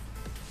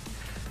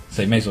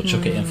 So you may as well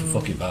chuck it in for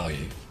fucking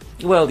value.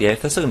 Well, yeah,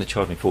 if they're still going to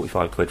charge me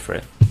 45 quid for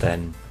it,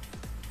 then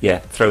yeah,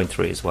 throw in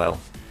 3 as well.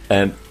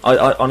 I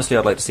honestly,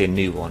 I'd like to see a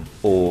new one,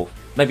 or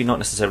maybe not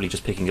necessarily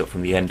just picking up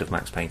from the end of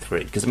Max Payne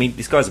 3, because I mean,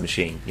 this guy's a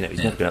machine. You know,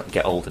 he's never going to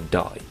get old and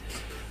die.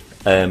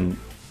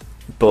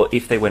 But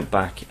if they went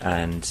back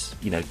and,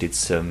 you know, did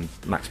some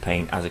Max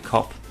Payne as a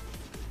cop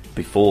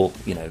before,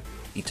 you know,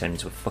 he turned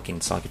into a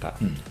fucking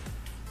psychopath,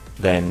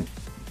 then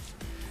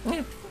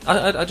yeah,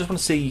 I just want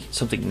to see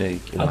something new.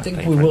 I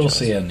think we will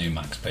see a new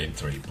Max Payne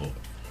 3, but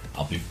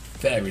I'll be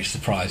very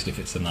surprised if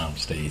it's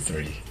announced at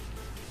E3.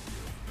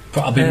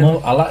 But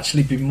I'll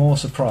actually be more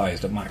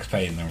surprised at Max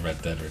Payne than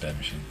Red Dead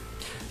Redemption.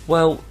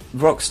 Well,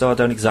 Rockstar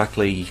don't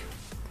exactly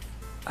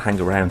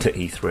hang around at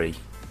E3.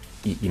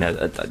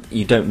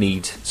 you don't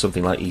need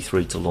something like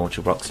E3 to launch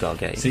a Rockstar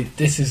game. See,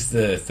 this is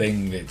the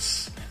thing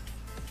that's...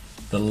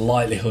 The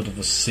likelihood of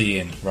us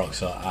seeing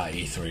Rockstar at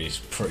E3 is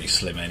pretty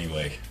slim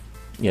anyway.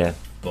 Yeah.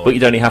 But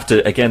you'd only have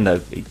to, again though,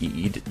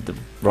 the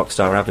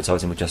Rockstar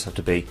advertising would just have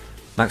to be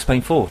Max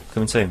Payne 4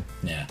 coming soon.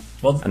 Yeah.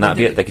 Well, and that'd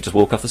be it. They could just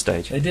walk off the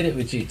stage. They did it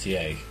with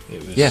GTA.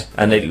 It was, yeah,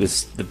 and it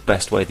was the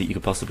best way that you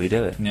could possibly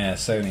do it. Yeah,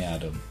 Sony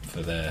had them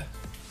for their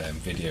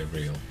video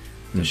reel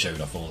that showed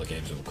off all the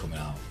games that were coming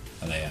out,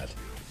 and they had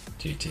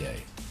GTA.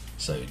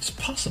 So it's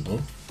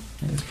possible.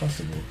 It's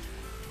possible.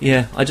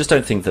 Yeah, I just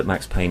don't think that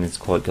Max Payne has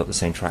quite got the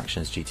same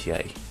traction as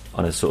GTA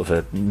on a sort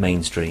of a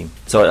mainstream.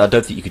 So I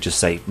don't think you could just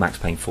say Max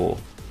Payne 4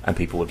 and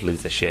people would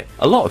lose their shit.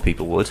 A lot of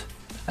people would.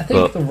 I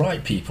think the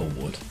right people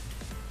would.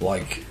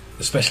 Like,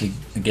 especially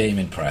the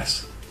gaming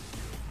press.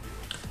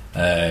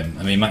 I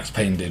mean, Max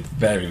Payne did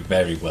very,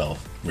 very well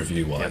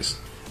review-wise.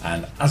 Yep.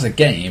 And as a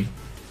game,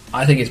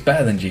 I think it's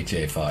better than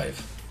GTA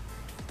 5.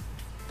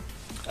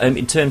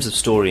 In terms of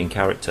story and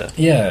character?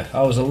 Yeah,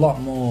 I was a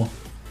lot more...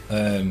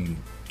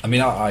 I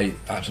mean, I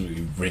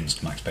absolutely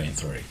rinsed Max Payne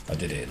 3. I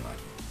did it in like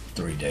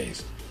 3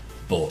 days.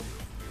 But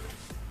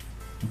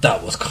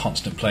that was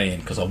constant playing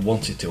because I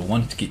wanted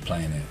to keep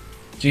playing it.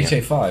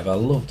 GTA 5, I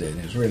loved it and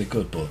it was really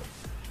good, but...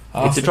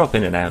 It's a drop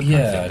in and out.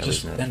 Yeah, I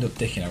just end up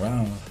dicking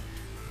around.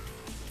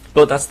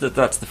 But that's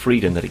the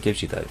freedom that it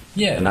gives you, though.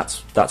 Yeah. And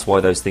that's why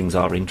those things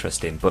are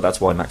interesting. But that's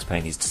why Max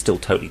Payne is still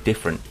totally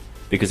different.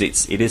 Because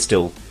it is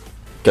still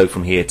go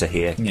from here to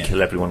here,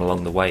 kill everyone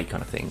along the way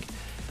kind of thing.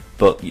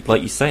 But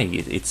like you say,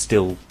 it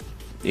still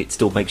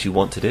makes you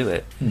want to do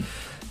it.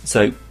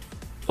 So,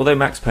 although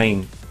Max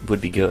Payne would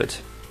be good,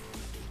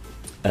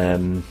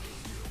 I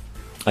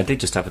did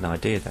just have an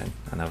idea then,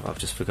 and I've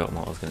just forgotten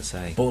what I was going to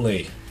say.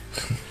 Bully.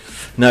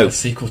 No. A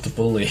sequel to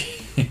Bully.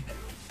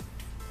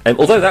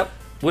 Although that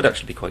would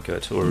actually be quite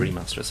good, or a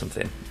remaster or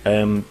something.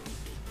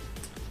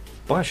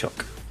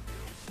 Bioshock.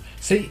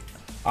 See,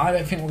 I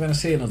don't think we're going to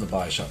see another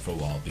Bioshock for a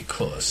while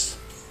because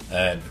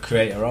the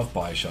creator of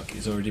Bioshock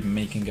is already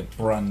making a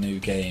brand new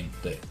game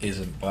that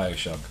isn't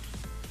Bioshock.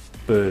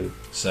 Boo.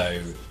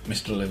 So,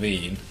 Mr.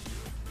 Levine,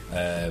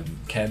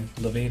 Ken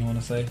Levine, I want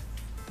to say.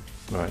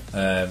 Right.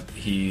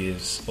 He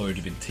has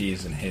already been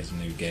teasing his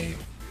new game.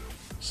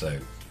 So,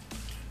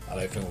 I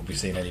don't think we'll be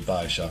seeing any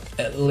Bioshock,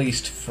 at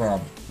least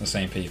from the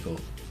same people.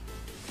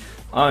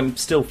 I'm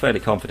still fairly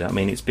confident. I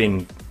mean, it's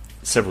been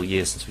several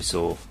years since we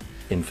saw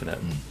Infinite,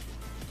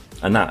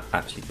 and that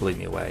actually blew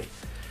me away.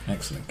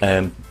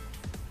 Excellent.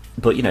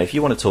 But if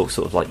you want to talk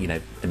sort of like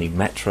a new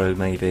Metro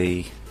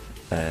maybe.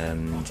 I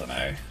don't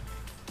know.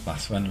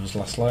 When was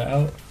Last Light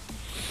out?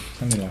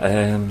 Something like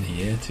a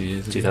year, 2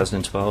 years ago.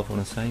 2012, I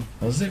want to say.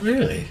 Was it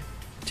really?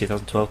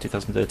 2012,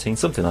 2013,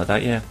 something like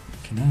that. Yeah.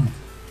 No.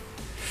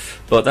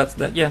 But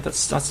that's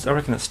I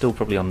reckon that's still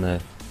probably on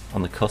the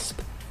cusp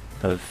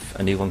of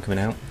a new one coming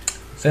out.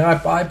 See,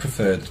 I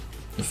preferred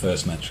the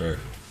first Metro.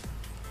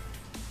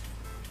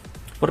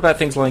 What about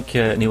things like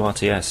a new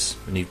RTS,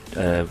 a new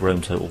Rome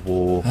Total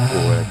War, or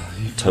a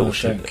Total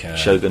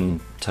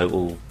Shogun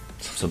Total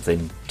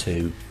something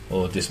 2?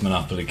 Or this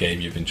Monopoly game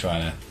you've been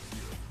trying to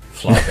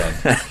flag on.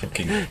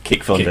 Fucking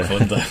Kick Thunder.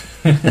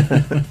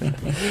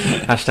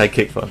 Hashtag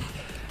Kick Fun.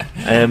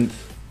 I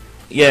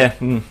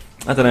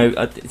don't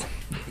know.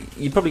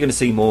 You're probably going to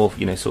see more,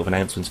 sort of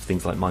announcements for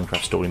things like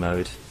Minecraft Story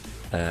Mode,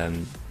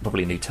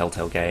 probably a new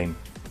Telltale game,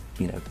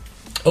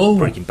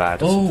 Breaking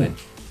Bad or something.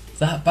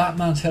 That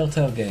Batman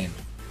Telltale game.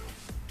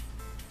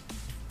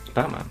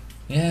 Batman?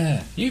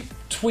 Yeah, you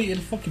tweeted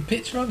a fucking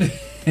picture of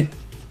it.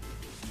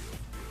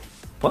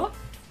 What?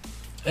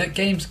 At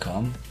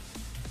Gamescom,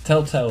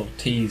 Telltale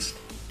teased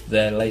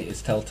their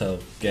latest Telltale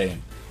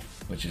game,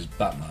 which is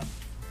Batman.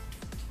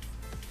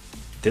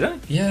 Did I?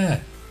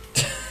 Yeah.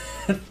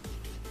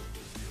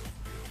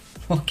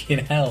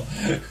 Fucking hell.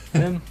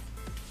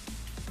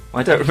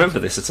 I don't remember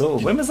this at all.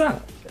 When was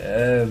that?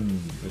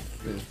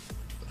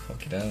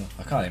 Fucking hell.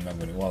 I can't even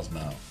remember when it was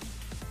now.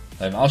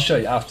 I'll show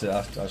you after.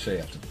 I'll show you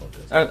after the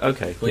podcast. Oh,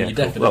 okay. But Yeah,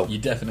 you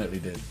definitely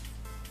did.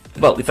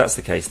 Well, if that's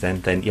the case,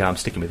 then yeah, I'm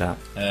sticking with that.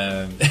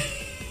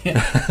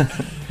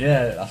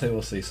 Yeah, I think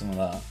we'll see some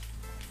of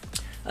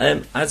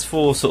that. As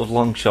for sort of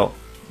long shot,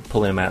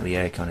 pulling them out of the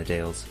air kind of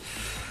deals,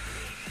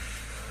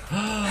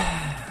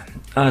 I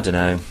don't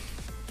know.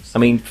 I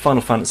mean,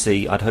 Final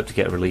Fantasy, I'd hope to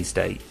get a release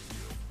date.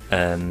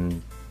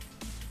 Same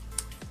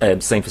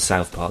for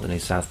South Park, the new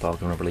South Park,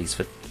 I'm going to release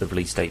the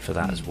release date for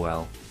that as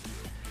well.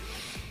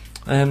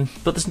 But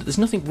there's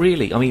nothing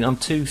really. I mean, I'm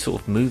too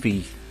sort of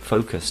movie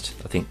focused,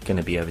 I think, going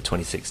to be over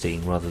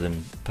 2016 rather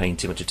than paying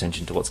too much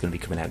attention to what's going to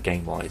be coming out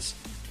game wise.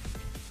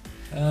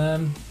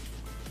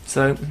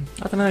 So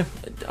I don't know.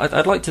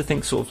 I'd like to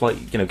think sort of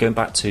like going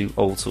back to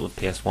old sort of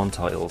PS1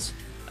 titles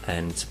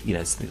and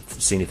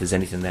seeing if there's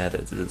anything there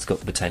that's got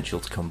the potential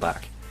to come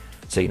back.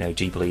 So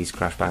Ghibli's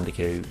Crash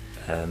Bandicoot,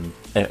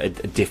 a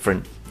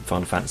different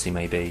Final Fantasy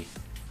maybe.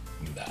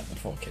 Nah,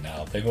 fucking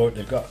hell.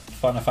 They've got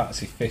Final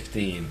Fantasy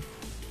 15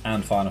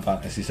 and Final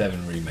Fantasy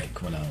 7 remake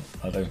coming out.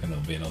 I don't think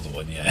there'll be another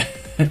one yet.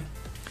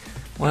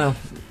 Well,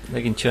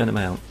 they can churn them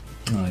out.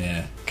 Oh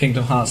yeah,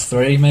 Kingdom Hearts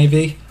 3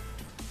 maybe.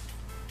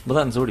 Well,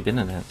 that one's already been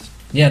announced.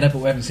 Yeah, no, but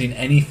we haven't seen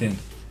anything.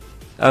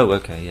 Oh,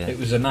 okay, yeah. It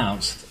was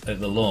announced at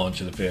the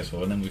launch of the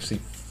PS4, and then we've seen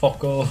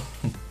fuck all.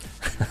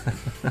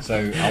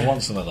 So I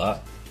want some of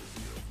that.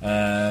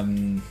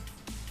 Do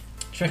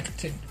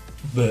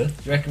you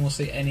reckon we'll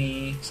see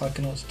any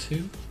Psychonauts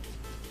 2?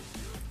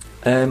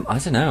 I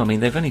don't know. I mean,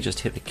 they've only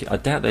just hit the... I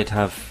doubt they'd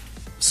have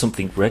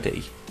something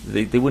ready.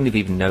 They wouldn't have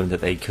even known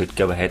that they could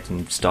go ahead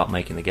and start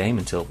making the game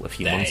until a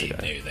few months ago.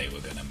 They knew they were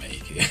going to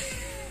make it.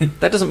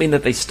 That doesn't mean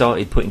that they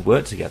started putting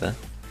work together.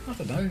 I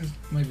don't know.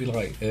 Maybe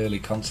like early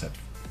concept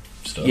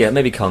stuff. Yeah,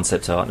 maybe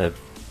concept art.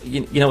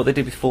 You know what they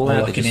did with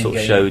Fallout? Like they just sort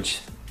of showed...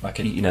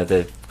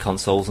 the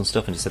consoles and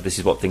stuff, and just said this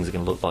is what things are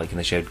going to look like, and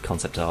they showed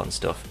concept art and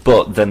stuff.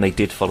 But then they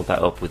did follow that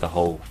up with the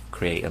whole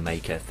creator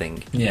maker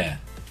thing. Yeah,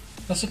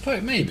 I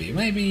suppose maybe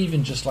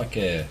even just like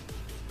a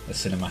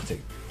cinematic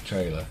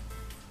trailer.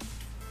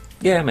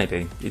 Yeah,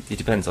 maybe it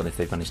depends on if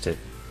they've managed to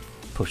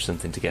push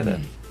something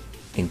together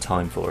in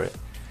time for it.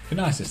 Be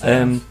nice if they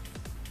have.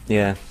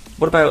 Yeah.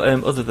 What about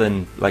other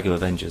than Lego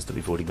Avengers that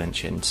we've already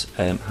mentioned?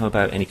 How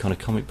about any kind of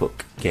comic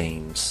book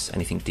games?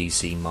 Anything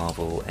DC,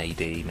 Marvel, AD,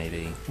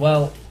 maybe?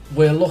 Well,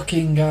 we're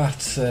looking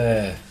at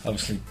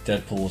obviously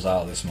Deadpool's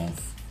out this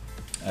month.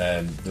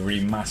 The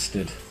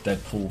remastered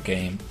Deadpool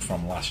game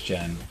from last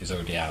gen is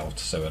already out,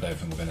 so I don't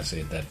think we're going to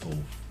see a Deadpool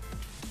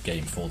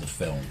game for the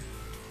film.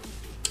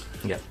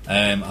 Yeah.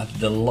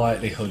 The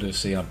likelihood of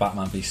seeing a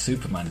Batman v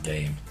Superman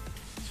game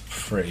is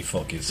pretty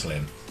fucking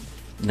slim.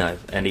 No,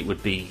 and it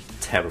would be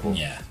terrible.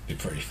 Yeah, it'd be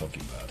pretty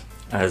fucking bad.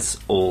 As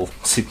all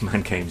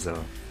Superman games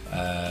are.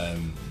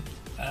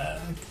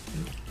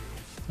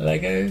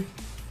 Lego?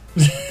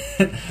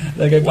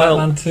 Lego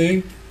Batman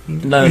 2?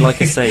 No,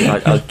 like I say,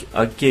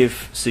 I'd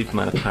give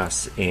Superman a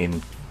pass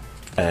in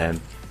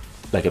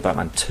Lego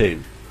Batman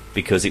 2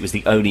 because it was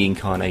the only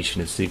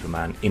incarnation of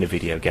Superman in a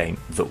video game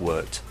that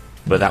worked.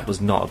 But that was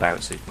not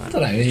about Superman. I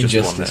don't know,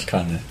 Injustice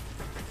kind of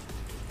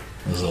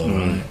was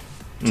alright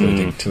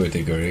to a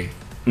degree.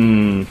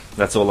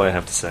 That's all I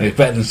have to say. It's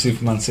better than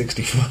Superman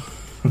 64.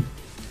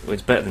 Well,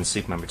 it's better than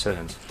Superman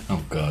Returns.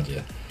 Oh god,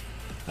 yeah.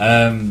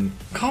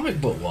 Comic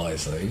book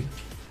wise though,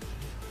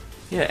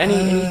 yeah,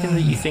 anything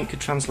that you think could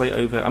translate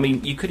over. I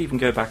mean, you could even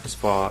go back as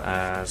far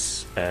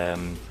as what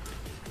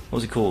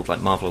was it called,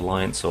 like Marvel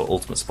Alliance or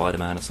Ultimate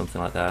Spider-Man or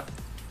something like that.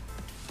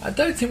 I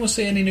don't think we'll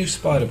see any new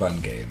Spider-Man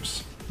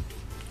games.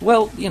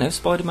 Well,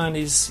 Spider-Man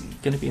is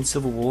going to be in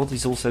Civil War.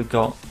 He's also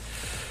got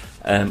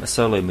a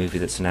solo movie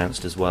that's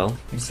announced as well.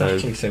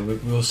 Exactly, so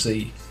we'll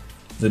see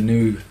the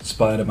new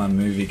Spider-Man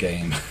movie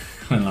game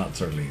when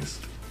that's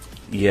released.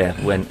 Yeah,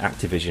 when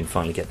Activision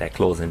finally get their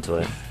claws into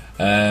it.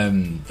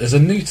 There's a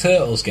new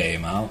Turtles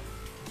game out.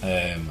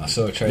 I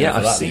saw a trailer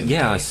for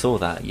that. I saw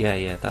that.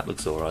 Yeah, that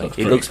looks alright.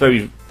 It looks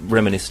very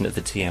reminiscent of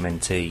the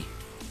TMNT,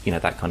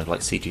 that kind of like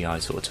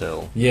CGI sort of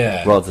turtle.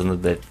 Yeah. Rather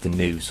than the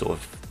new sort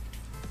of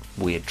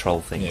weird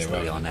troll things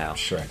that we are now.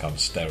 Shrek on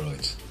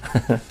steroids.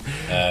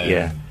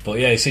 Yeah. But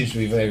yeah, it seems to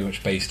be very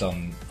much based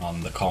on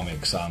the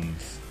comics and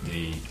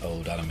the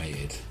old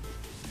animated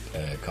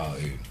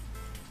cartoon.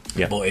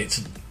 Yeah. But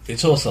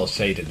it's all cel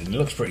shaded and it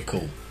looks pretty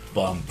cool.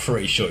 But I'm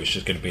pretty sure it's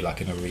just going to be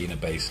like an arena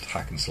based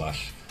hack and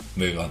slash,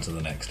 move on to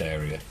the next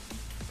area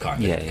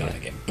kind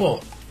of game.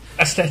 But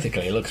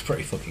aesthetically it looks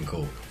pretty fucking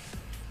cool.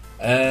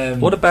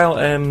 What about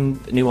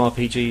new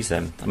RPGs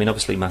then? I mean,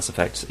 obviously Mass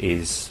Effect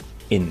is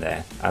in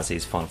there, as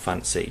is Final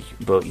Fantasy,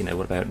 but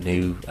what about a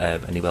new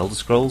Elder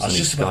Scrolls? I was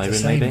just about to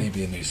say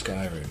maybe a new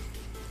Skyrim.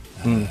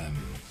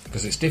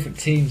 Because it's different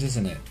teams,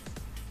 isn't it?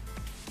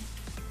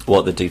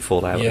 What, they do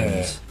Fallout?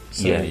 Yeah.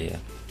 So, yeah.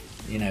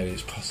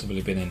 It's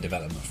possibly been in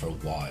development for a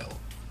while.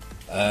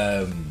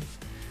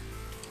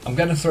 I'm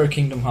going to throw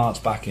Kingdom Hearts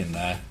back in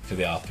there for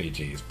the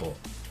RPGs, but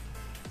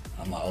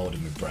I'm not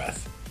holding my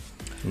breath.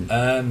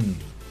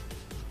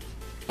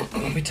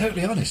 I'll be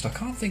totally honest, I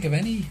can't think of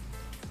any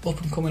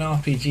up-and-coming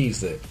RPGs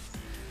that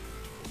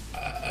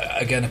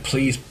are going to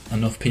please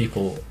enough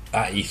people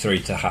at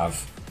E3 to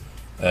have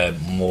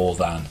more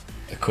than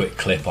a quick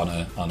clip on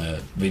a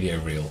video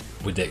reel,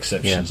 with the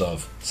exceptions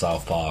of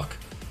South Park,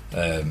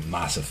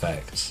 Mass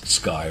Effect,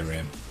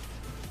 Skyrim,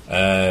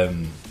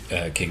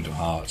 Kingdom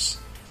Hearts.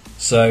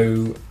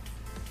 So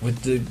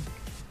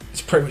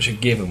it's pretty much a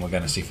given we're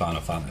going to see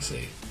Final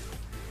Fantasy.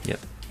 Yep.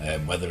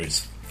 Whether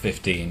it's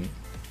 15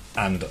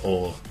 and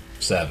or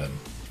 7,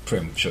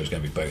 pretty much sure it's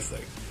going to be both though.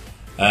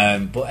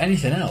 But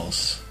anything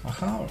else, I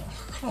can't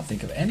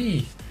think of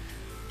any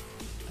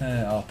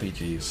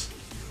RPGs.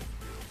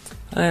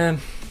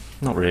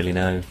 Not really,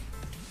 no.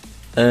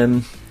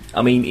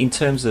 I mean, in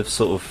terms of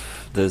sort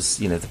of, there's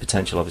the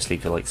potential obviously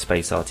for like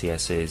space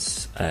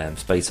RTSs,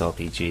 space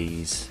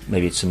RPGs,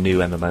 maybe some new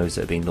MMOs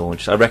that are being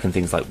launched. I reckon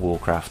things like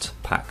Warcraft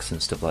packs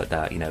and stuff like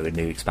that. A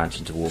new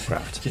expansion to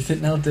Warcraft. Do you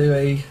think they'll do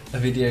a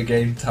video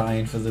game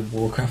tie-in for the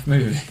Warcraft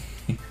movie?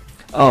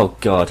 Oh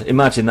god,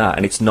 imagine that,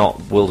 and it's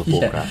not World of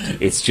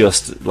Warcraft. It's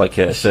just like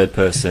a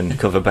third-person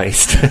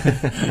cover-based.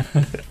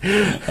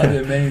 That'd be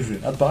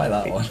amazing. I'd buy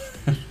that one.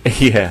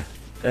 Yeah.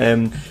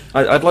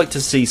 I'd like to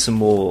see some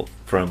more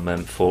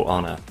from For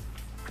Honor,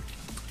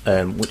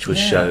 which was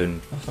shown.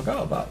 I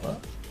forgot about that.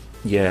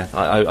 Yeah,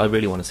 I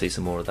really want to see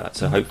some more of that.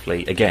 So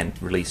hopefully, again,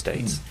 release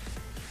dates.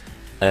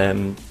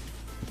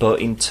 But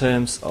in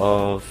terms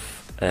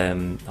of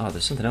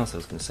there's something else I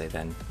was going to say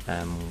then.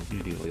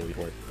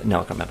 No,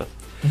 I can't remember.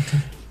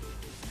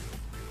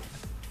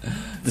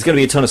 There's going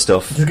to be a ton of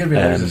stuff. There's going to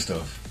be loads of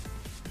stuff.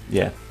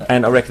 Yeah,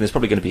 and I reckon there's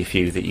probably going to be a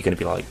few that you're going to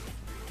be like,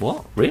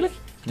 what? Really?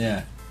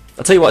 Yeah.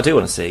 I'll tell you what I do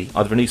want to see,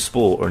 either a new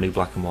Sport or a new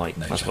Black and White.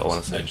 That's what I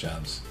want to see. No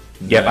chance.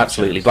 Yep,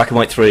 absolutely. Chance. Black and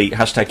White 3,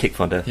 hashtag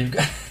Kickfunder.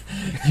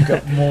 You've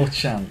got more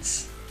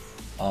chance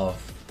of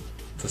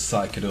the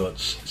Psychedelic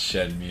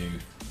Shenmue,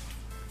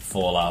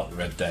 Fallout,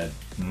 Red Dead,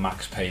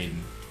 Max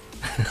Payne,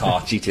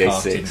 GTA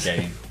karting 6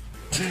 game.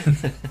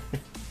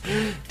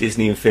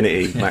 Disney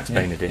Infinity Max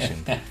Payne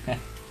edition.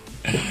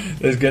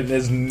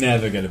 There's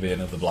never going to be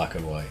another Black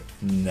and White.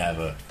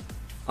 Never.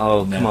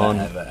 Oh, never, come on.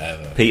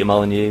 Ever. Peter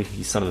Molyneux,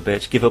 you son of a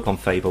bitch. Give up on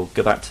Fable.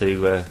 Go back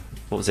to,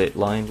 what was it,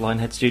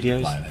 Lionhead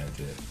Studios? Lionhead,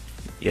 yeah.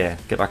 Yeah,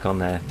 get back on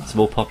there. It's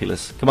more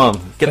populous. Come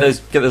on, get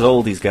those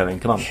oldies going.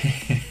 Come on.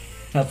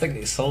 I think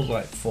it sold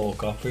like 4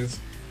 copies.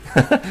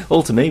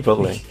 All to me,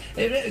 probably.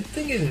 The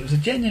thing is, it was a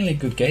genuinely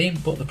good game,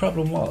 but the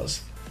problem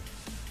was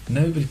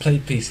nobody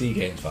played PC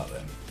games back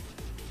then.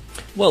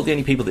 Well, the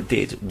only people that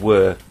did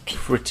were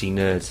pretty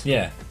nerds.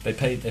 Yeah, they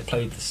played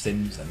The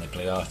Sims and they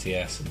played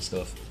RTS and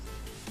stuff,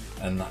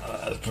 and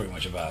that was pretty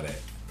much about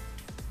it.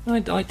 I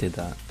did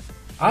that.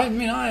 I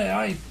mean,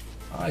 I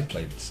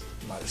played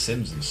like The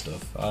Sims and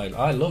stuff.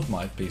 I loved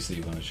my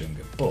PC when I was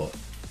younger, but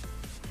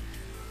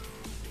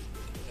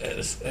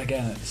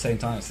again, at the same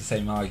time, it's the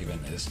same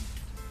argument as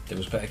there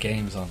was better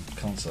games on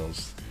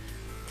consoles.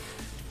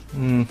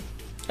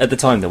 At the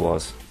time, there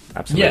was.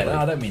 Absolutely. Yeah, no,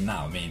 I don't mean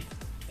now. I mean,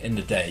 in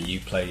the day, you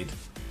played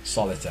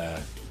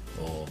Solitaire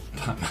or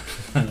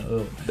Batman,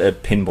 or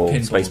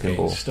pinball, space games,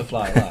 pinball, stuff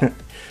like that.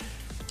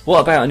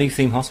 What about a new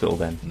theme hospital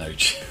then? No,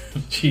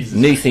 Jesus.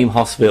 New theme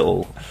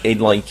hospital in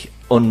like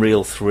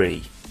Unreal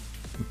 3,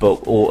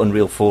 or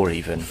Unreal 4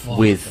 even,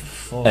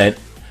 with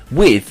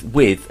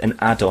an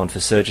add-on for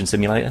Surgeon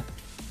Simulator.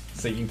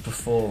 So you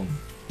perform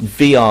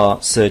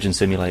VR Surgeon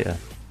Simulator,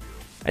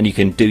 and you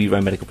can do your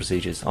own medical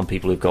procedures on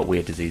people who've got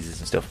weird diseases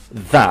and stuff.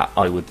 That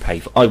I would pay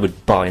for. I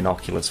would buy an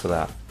Oculus for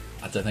that.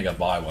 I don't think I'd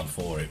buy one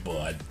for it,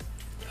 but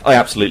I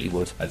absolutely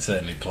would. I'd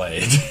certainly play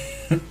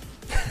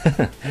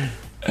it.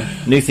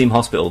 New theme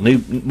hospital,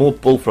 more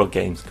Bullfrog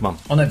games. Come on.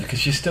 Oh no,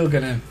 because you're still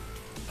gonna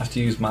have to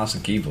use mouse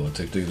and keyboard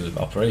to do the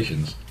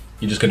operations.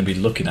 You're just going to be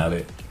looking at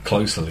it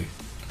closely.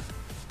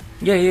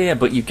 Yeah,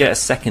 but you get a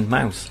second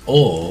mouse.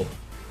 Or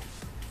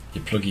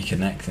you plug your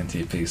Kinect into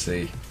your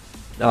PC.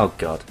 Oh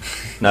God,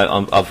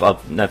 no!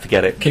 I've no,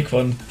 forget it. Kick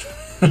fun.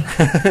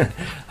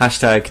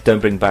 Hashtag don't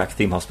bring back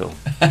theme hospital.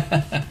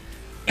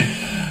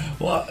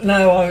 Well,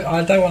 no,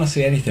 I don't want to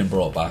see anything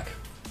brought back.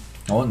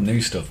 I want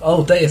new stuff.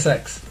 Oh, Deus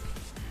Ex.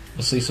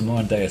 We'll see some more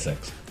on Deus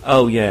Ex.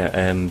 Oh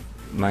yeah,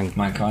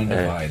 Mankind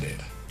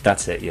Divided.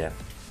 That's it. Yeah.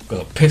 Because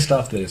I'm pissed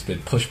off that it's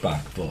been pushed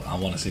back, but I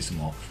want to see some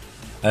more.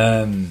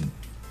 I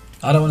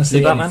don't want to see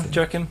new Batman. anything. Do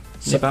you reckon?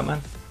 New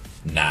Batman?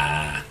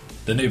 Nah.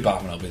 The new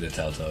Batman will be the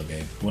Telltale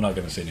game. We're not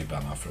going to see new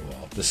Batman for a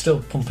while. They're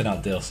still pumping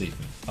out DLC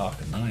for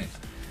Arkham Knight.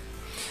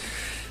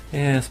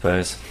 Yeah, I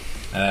suppose.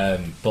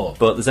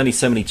 But there's only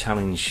so many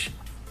challenge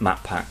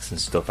map packs and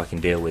stuff I can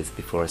deal with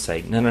before I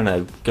say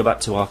no. Go back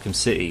to Arkham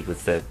City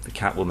with the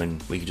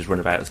Catwoman. We can just run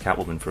about as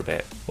Catwoman for a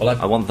bit. Well,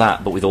 I want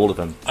that, but with all of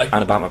them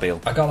and a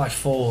Batmobile. I got like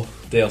 4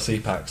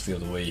 DLC packs the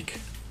other week,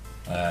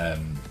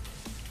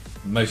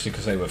 mostly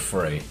because they were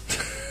free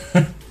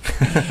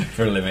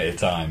for a limited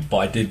time. But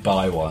I did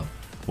buy one,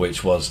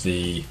 which was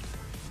the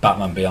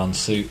Batman Beyond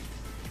suit.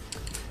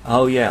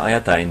 Oh yeah, I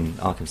had that in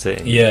Arkham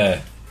City.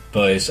 Yeah,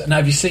 but now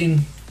have you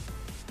seen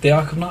the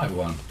Arkham Knight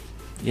one?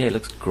 Yeah, it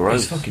looks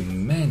gross. It's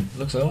fucking men. It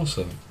looks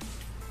awesome.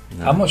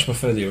 No. I much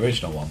prefer the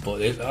original one,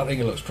 but I think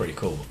it looks pretty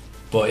cool.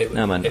 But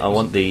no man, I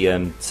want the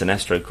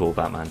Sinestro cool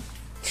Batman.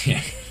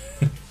 Yeah.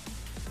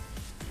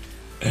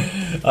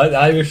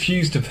 I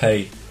refuse to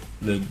pay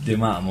the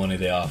amount of money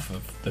they are for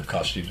the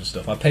costumes and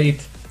stuff. I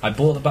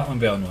bought the Batman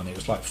Beyond one. It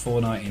was like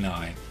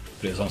 $4.99,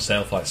 but it was on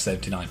sale for like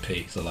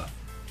 79p. So like,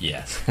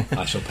 yes,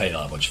 I shall pay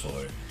that much for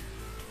it.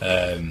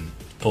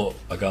 But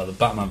I got the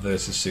Batman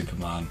versus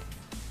Superman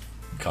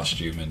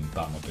costume and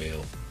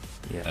Batmobile,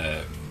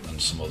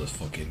 and some other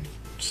fucking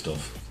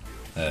stuff.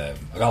 I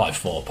got like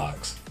 4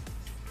 packs,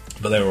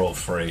 but they were all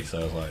free.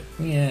 So I was like,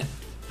 yeah,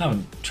 I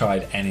haven't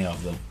tried any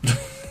of them.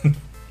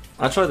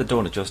 I tried the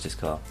Dawn of Justice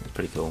car. It's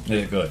pretty cool. Is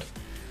it good?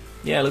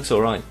 Yeah, it looks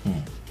alright.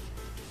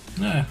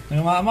 Yeah,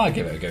 I might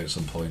give it a go at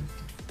some point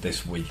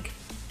this week,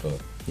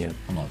 but yeah,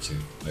 I'm not too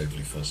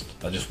overly fussed.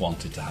 I just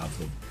wanted to have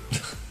them.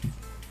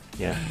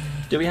 Yeah.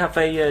 Do we have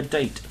a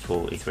date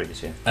for E3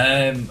 this year?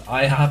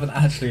 I haven't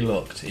actually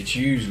looked. It's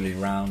usually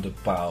round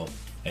about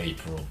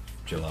April,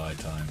 July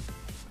time.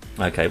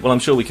 Okay, well I'm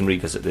sure we can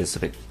revisit this a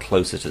bit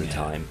closer to the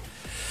time.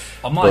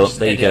 I might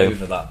just edit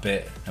over that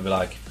bit and be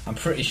like, I'm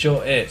pretty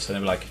sure it's, and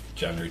they'll be like,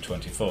 January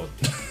 24th.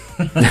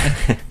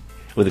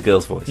 With a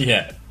girl's voice.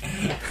 Yeah.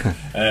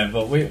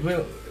 But we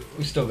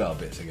still got a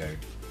bit to go.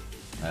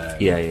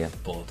 Yeah.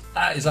 But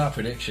that is our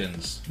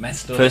predictions.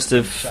 Messed up.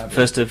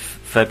 1st of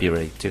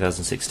February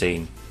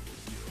 2016.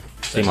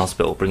 Theme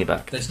Hospital, bring it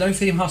back. There's no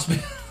Theme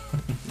Hospital.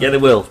 Yeah, they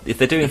will. If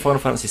they're doing Final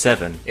Fantasy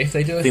VII, if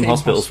they do a Theme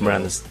Hospital from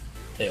around this,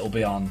 it'll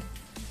be on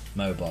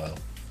mobile.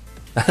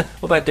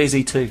 What about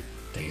DayZ 2?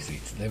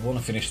 DayZ, they want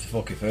to finish the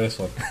fucking first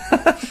one.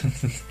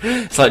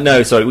 It's like,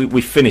 no, sorry,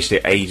 we finished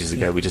it ages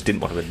ago. We just didn't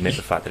want to admit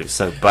the fact that it was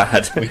so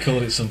bad. We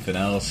called it something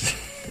else.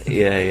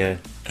 Yeah.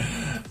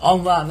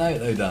 On that note,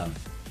 though, Dan,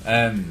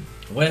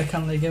 where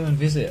can they go and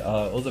visit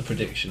our other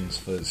predictions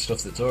for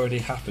stuff that's already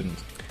happened?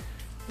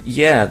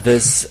 Yeah,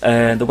 there's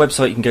the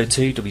website you can go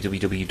to,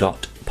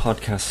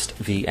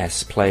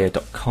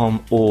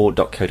 www.podcastvsplayer.com or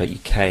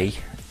 .co.uk.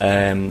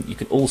 You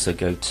can also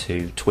go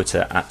to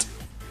Twitter at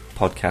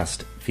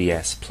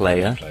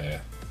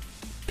podcastvsplayer.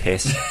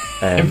 Piss.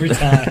 Every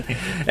time.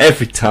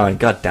 Every time,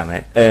 god damn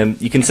it.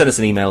 You can send us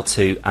an email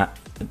to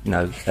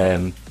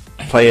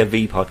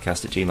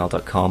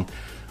playervpodcast@gmail.com.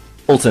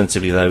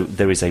 Alternatively, though,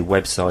 there is a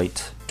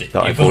website that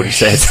I've already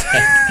said.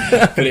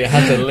 But it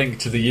has a link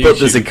to the YouTube. But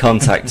there's a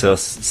contact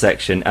us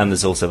section, and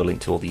there's also a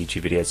link to all the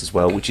YouTube videos as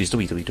well, which is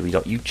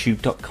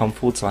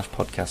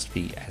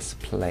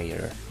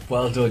www.youtube.com/podcastvsplayer.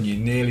 Well done, you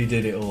nearly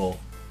did it all.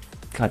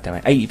 God damn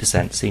it,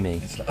 80%, see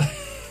me.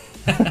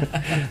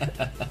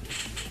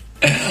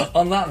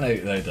 On that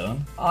note, though,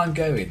 Don, I'm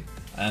going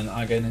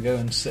to go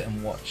and sit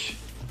and watch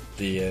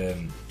the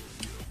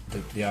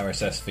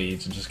RSS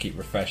feeds and just keep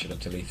refreshing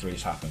until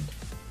E3's happened.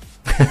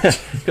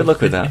 Good luck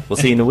with that. We'll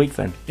see you in a week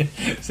then.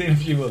 See you in a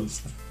few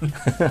months.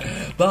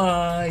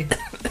 Bye.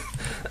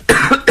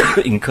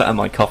 You can cut out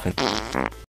my coughing.